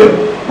poor too.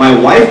 My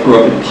wife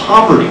grew up in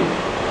poverty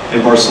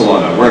in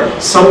Barcelona, where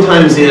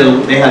sometimes they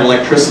had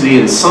electricity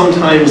and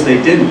sometimes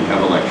they didn't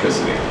have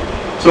electricity.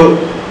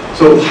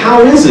 So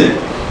how is it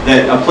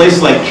that a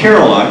place like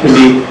Kerala can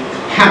be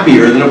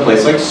happier than a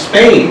place like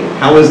Spain?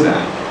 How is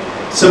that?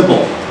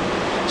 Simple.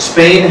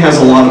 Spain has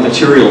a lot of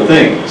material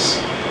things,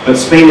 but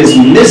Spain is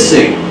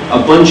missing a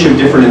bunch of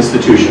different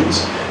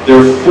institutions. There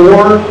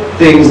are 4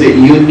 things that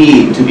you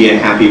need to be a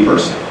happy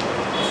person.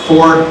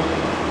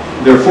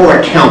 There are 4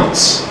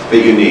 accounts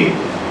that you need.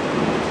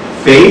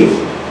 Faith,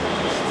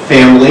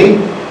 family,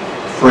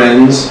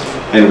 friends,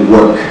 and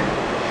work.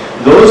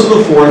 Those are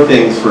the 4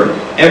 things for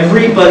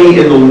everybody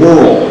in the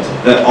world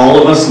that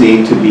all of us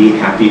need to be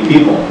happy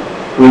people.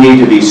 We need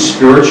to be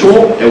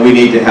spiritual, and we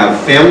need to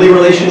have family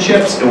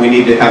relationships, and we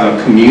need to have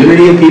a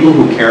community of people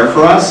who care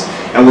for us,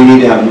 and we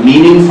need to have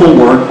meaningful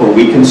work where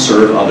we can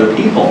serve other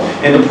people.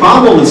 And the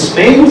problem with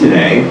Spain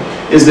today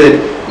is that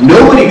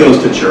nobody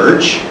goes to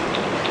church,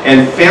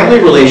 and family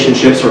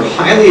relationships are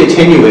highly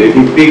attenuated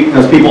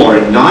because people are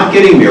not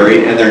getting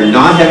married and they're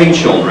not having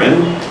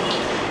children.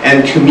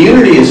 And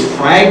community is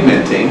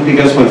fragmenting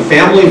because when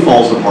family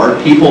falls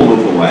apart, people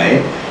move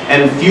away,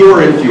 and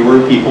fewer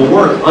people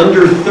work.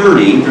 Under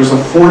 30, there's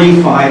a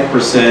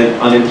 45%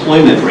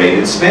 unemployment rate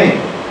in Spain.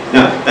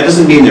 Now, that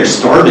doesn't mean they're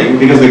starving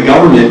because the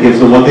government gives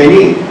them what they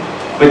need.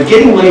 But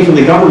getting money from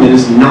the government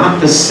is not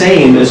the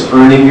same as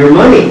earning your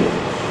money.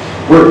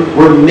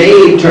 We're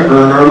made to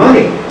earn our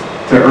money,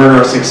 to earn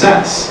our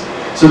success.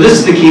 So this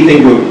is the key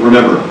thing to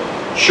remember.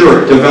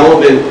 Sure,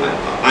 development,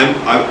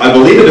 I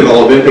believe in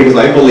development because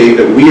I believe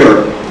that we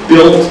are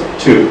built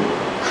to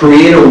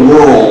create a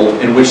world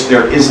in which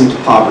there isn't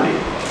poverty.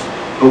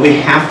 But we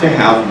have to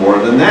have more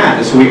than that.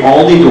 And so we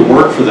all need to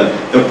work for the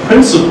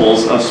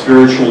principles of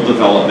spiritual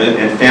development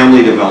and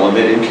family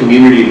development and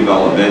community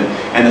development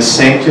and the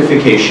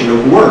sanctification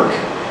of work.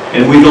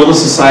 And if we build a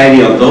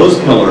society on those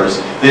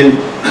pillars, then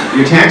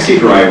your taxi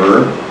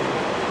driver,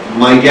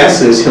 my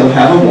guess is he'll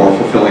have a more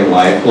fulfilling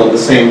life, while at the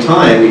same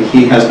time,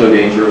 he has no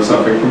danger of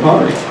suffering from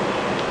poverty.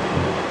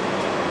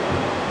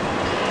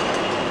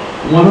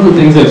 One of the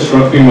things that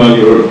struck me while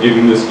you were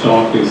giving this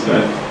talk is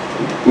that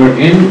we're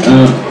in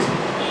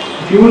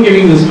if you were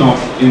giving this talk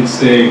in,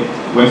 say,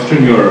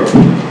 Western Europe,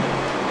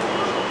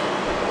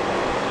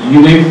 you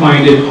may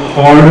find it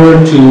harder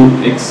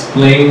to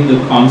explain the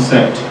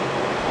concept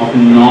of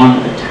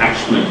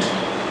non-attachment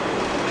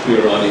to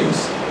your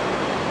audience.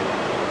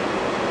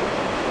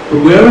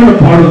 But we're in a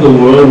part of the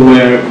world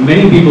where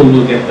many people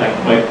will get that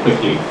quite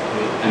quickly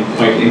and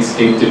quite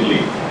instinctively.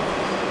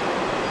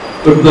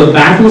 But the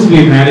battles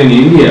we've had in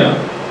India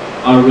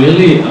are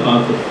really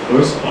about the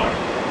first part.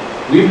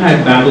 We've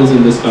had battles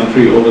in this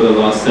country over the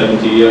last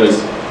 70 years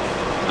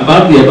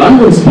about the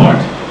abundance part.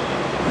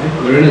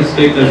 Right? We're in a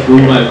state that's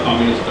ruled by a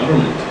communist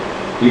government.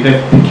 We have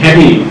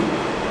Piketty,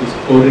 who's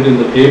quoted in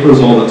the papers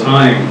all the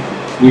time.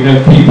 We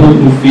have people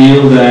who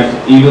feel that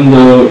even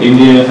though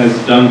India has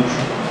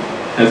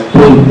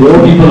pulled more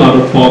people out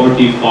of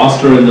poverty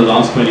faster in the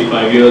last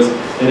 25 years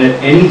than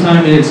at any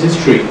time in its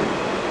history,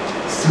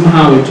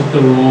 somehow it took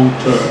the wrong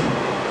turn.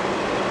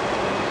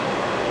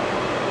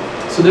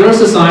 So there are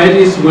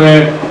societies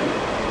where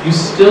you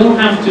still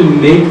have to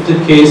make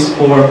the case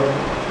for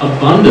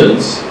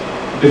abundance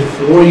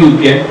before you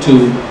get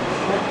to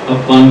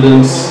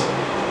abundance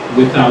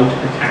without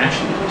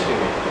attachment.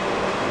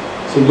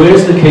 So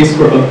where's the case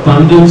for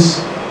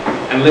abundance?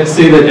 And let's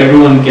say that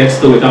everyone gets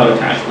the without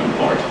attachment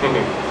part.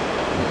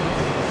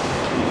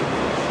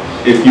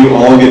 If you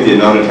all get the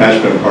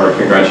non-attachment part,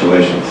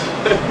 congratulations.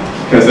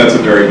 Because that's a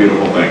very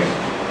beautiful thing.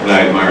 And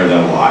I admire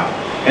that a lot.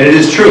 And it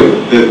is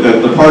true.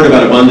 The part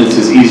about abundance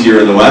is easier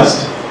in the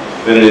West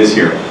than it is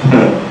here.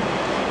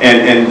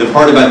 And the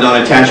part about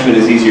non-attachment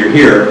is easier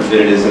here than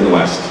it is in the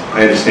West.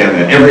 I understand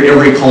that.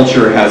 Every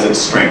culture has its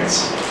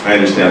strengths. I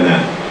understand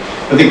that.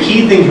 But the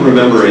key thing to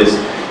remember is,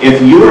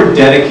 if you are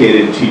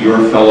dedicated to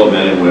your fellow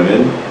men and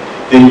women,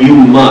 then you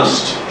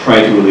must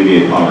try to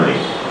alleviate poverty.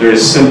 There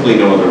is simply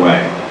no other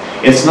way.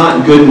 It's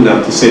not good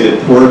enough to say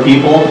that poor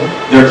people,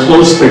 they're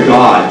close to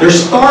God. They're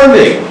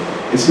starving.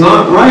 It's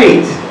not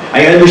right.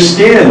 I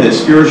understand that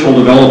spiritual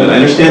development, I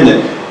understand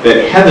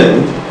that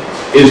heaven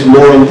is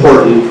more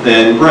important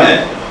than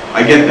bread.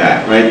 I get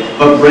that, right?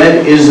 But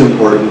bread is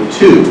important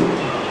too.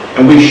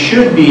 And we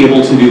should be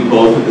able to do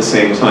both at the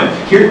same time.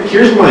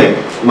 Here's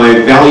my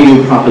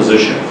value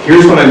proposition.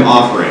 Here's what I'm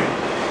offering.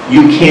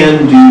 You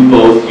can do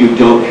both. You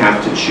don't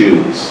have to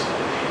choose.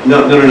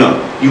 No.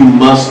 You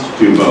must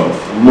do both.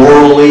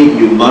 Morally,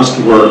 you must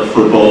work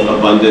for both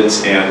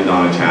abundance and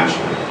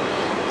non-attachment.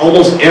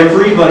 Almost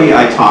everybody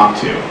I talk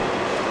to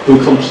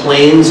who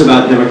complains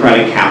about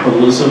democratic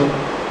capitalism,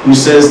 who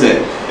says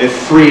that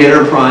free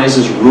enterprise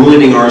is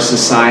ruining our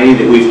society,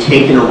 that we've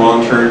taken a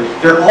wrong turn,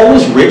 they're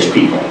always rich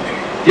people.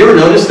 Do you ever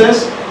notice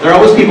this? They're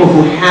always people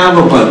who have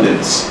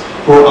abundance,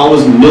 who are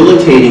always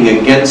militating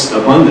against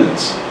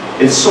abundance.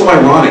 It's so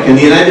ironic. In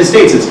the United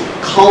States, it's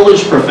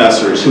college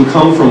professors who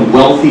come from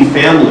wealthy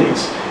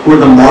families who are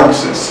the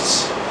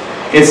Marxists.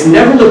 It's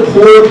never the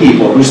poor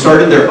people who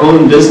started their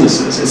own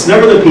businesses. It's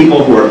never the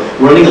people who are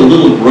running a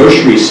little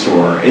grocery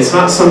store. It's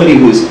not somebody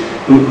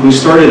who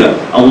started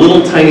a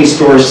little tiny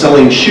store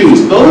selling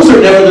shoes. Those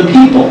are never the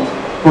people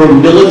who are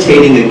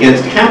militating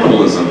against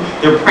capitalism.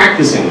 They're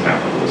practicing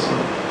capitalism.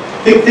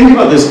 Think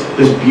about this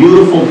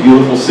beautiful,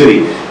 beautiful city.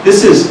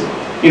 This is,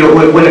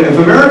 if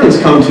Americans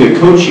come to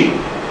Kochi,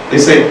 they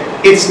say,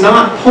 it's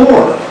not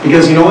poor.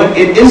 Because you know what?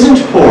 It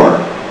isn't poor.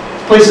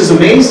 This place is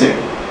amazing.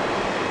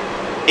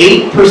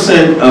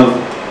 8%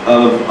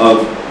 of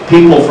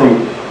people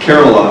from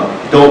Kerala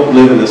don't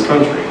live in this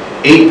country.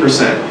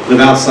 8%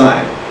 live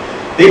outside.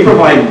 They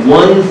provide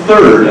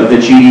 1/3 of the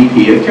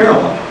GDP of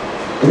Kerala.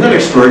 Isn't that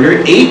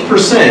extraordinary?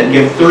 8%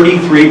 give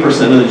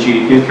 33% of the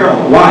GDP of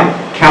Kerala. Why?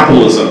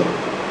 Capitalism.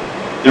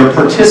 They're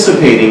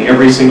participating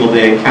every single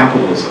day in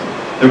capitalism.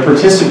 They're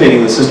participating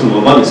in the system of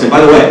abundance. And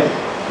by the way,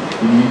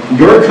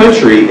 your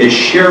country is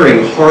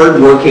sharing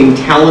hard-working,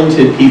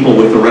 talented people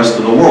with the rest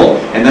of the world,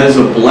 and that is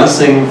a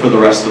blessing for the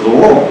rest of the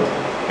world.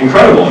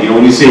 Incredible.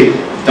 When you see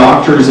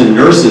doctors and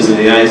nurses in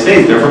the United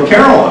States, they're from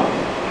Kerala,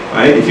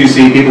 right? If you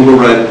see people who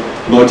run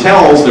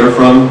motels, they're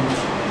from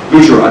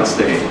Gujarat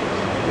state.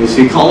 You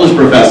see college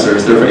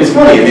professors, they're from, it's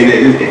funny,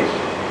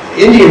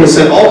 India has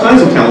sent all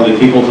kinds of talented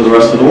people to the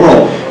rest of the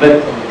world,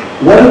 but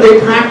what are they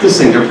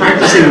practicing? They're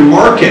practicing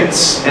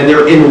markets, and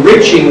they're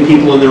enriching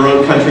people in their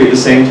own country at the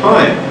same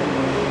time.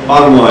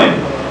 Bottom line,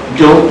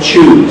 don't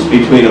choose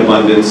between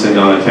abundance and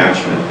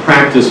non-attachment.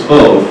 Practice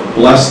both,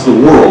 bless the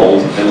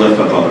world, and lift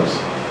up others.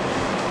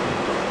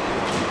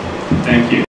 Thank you.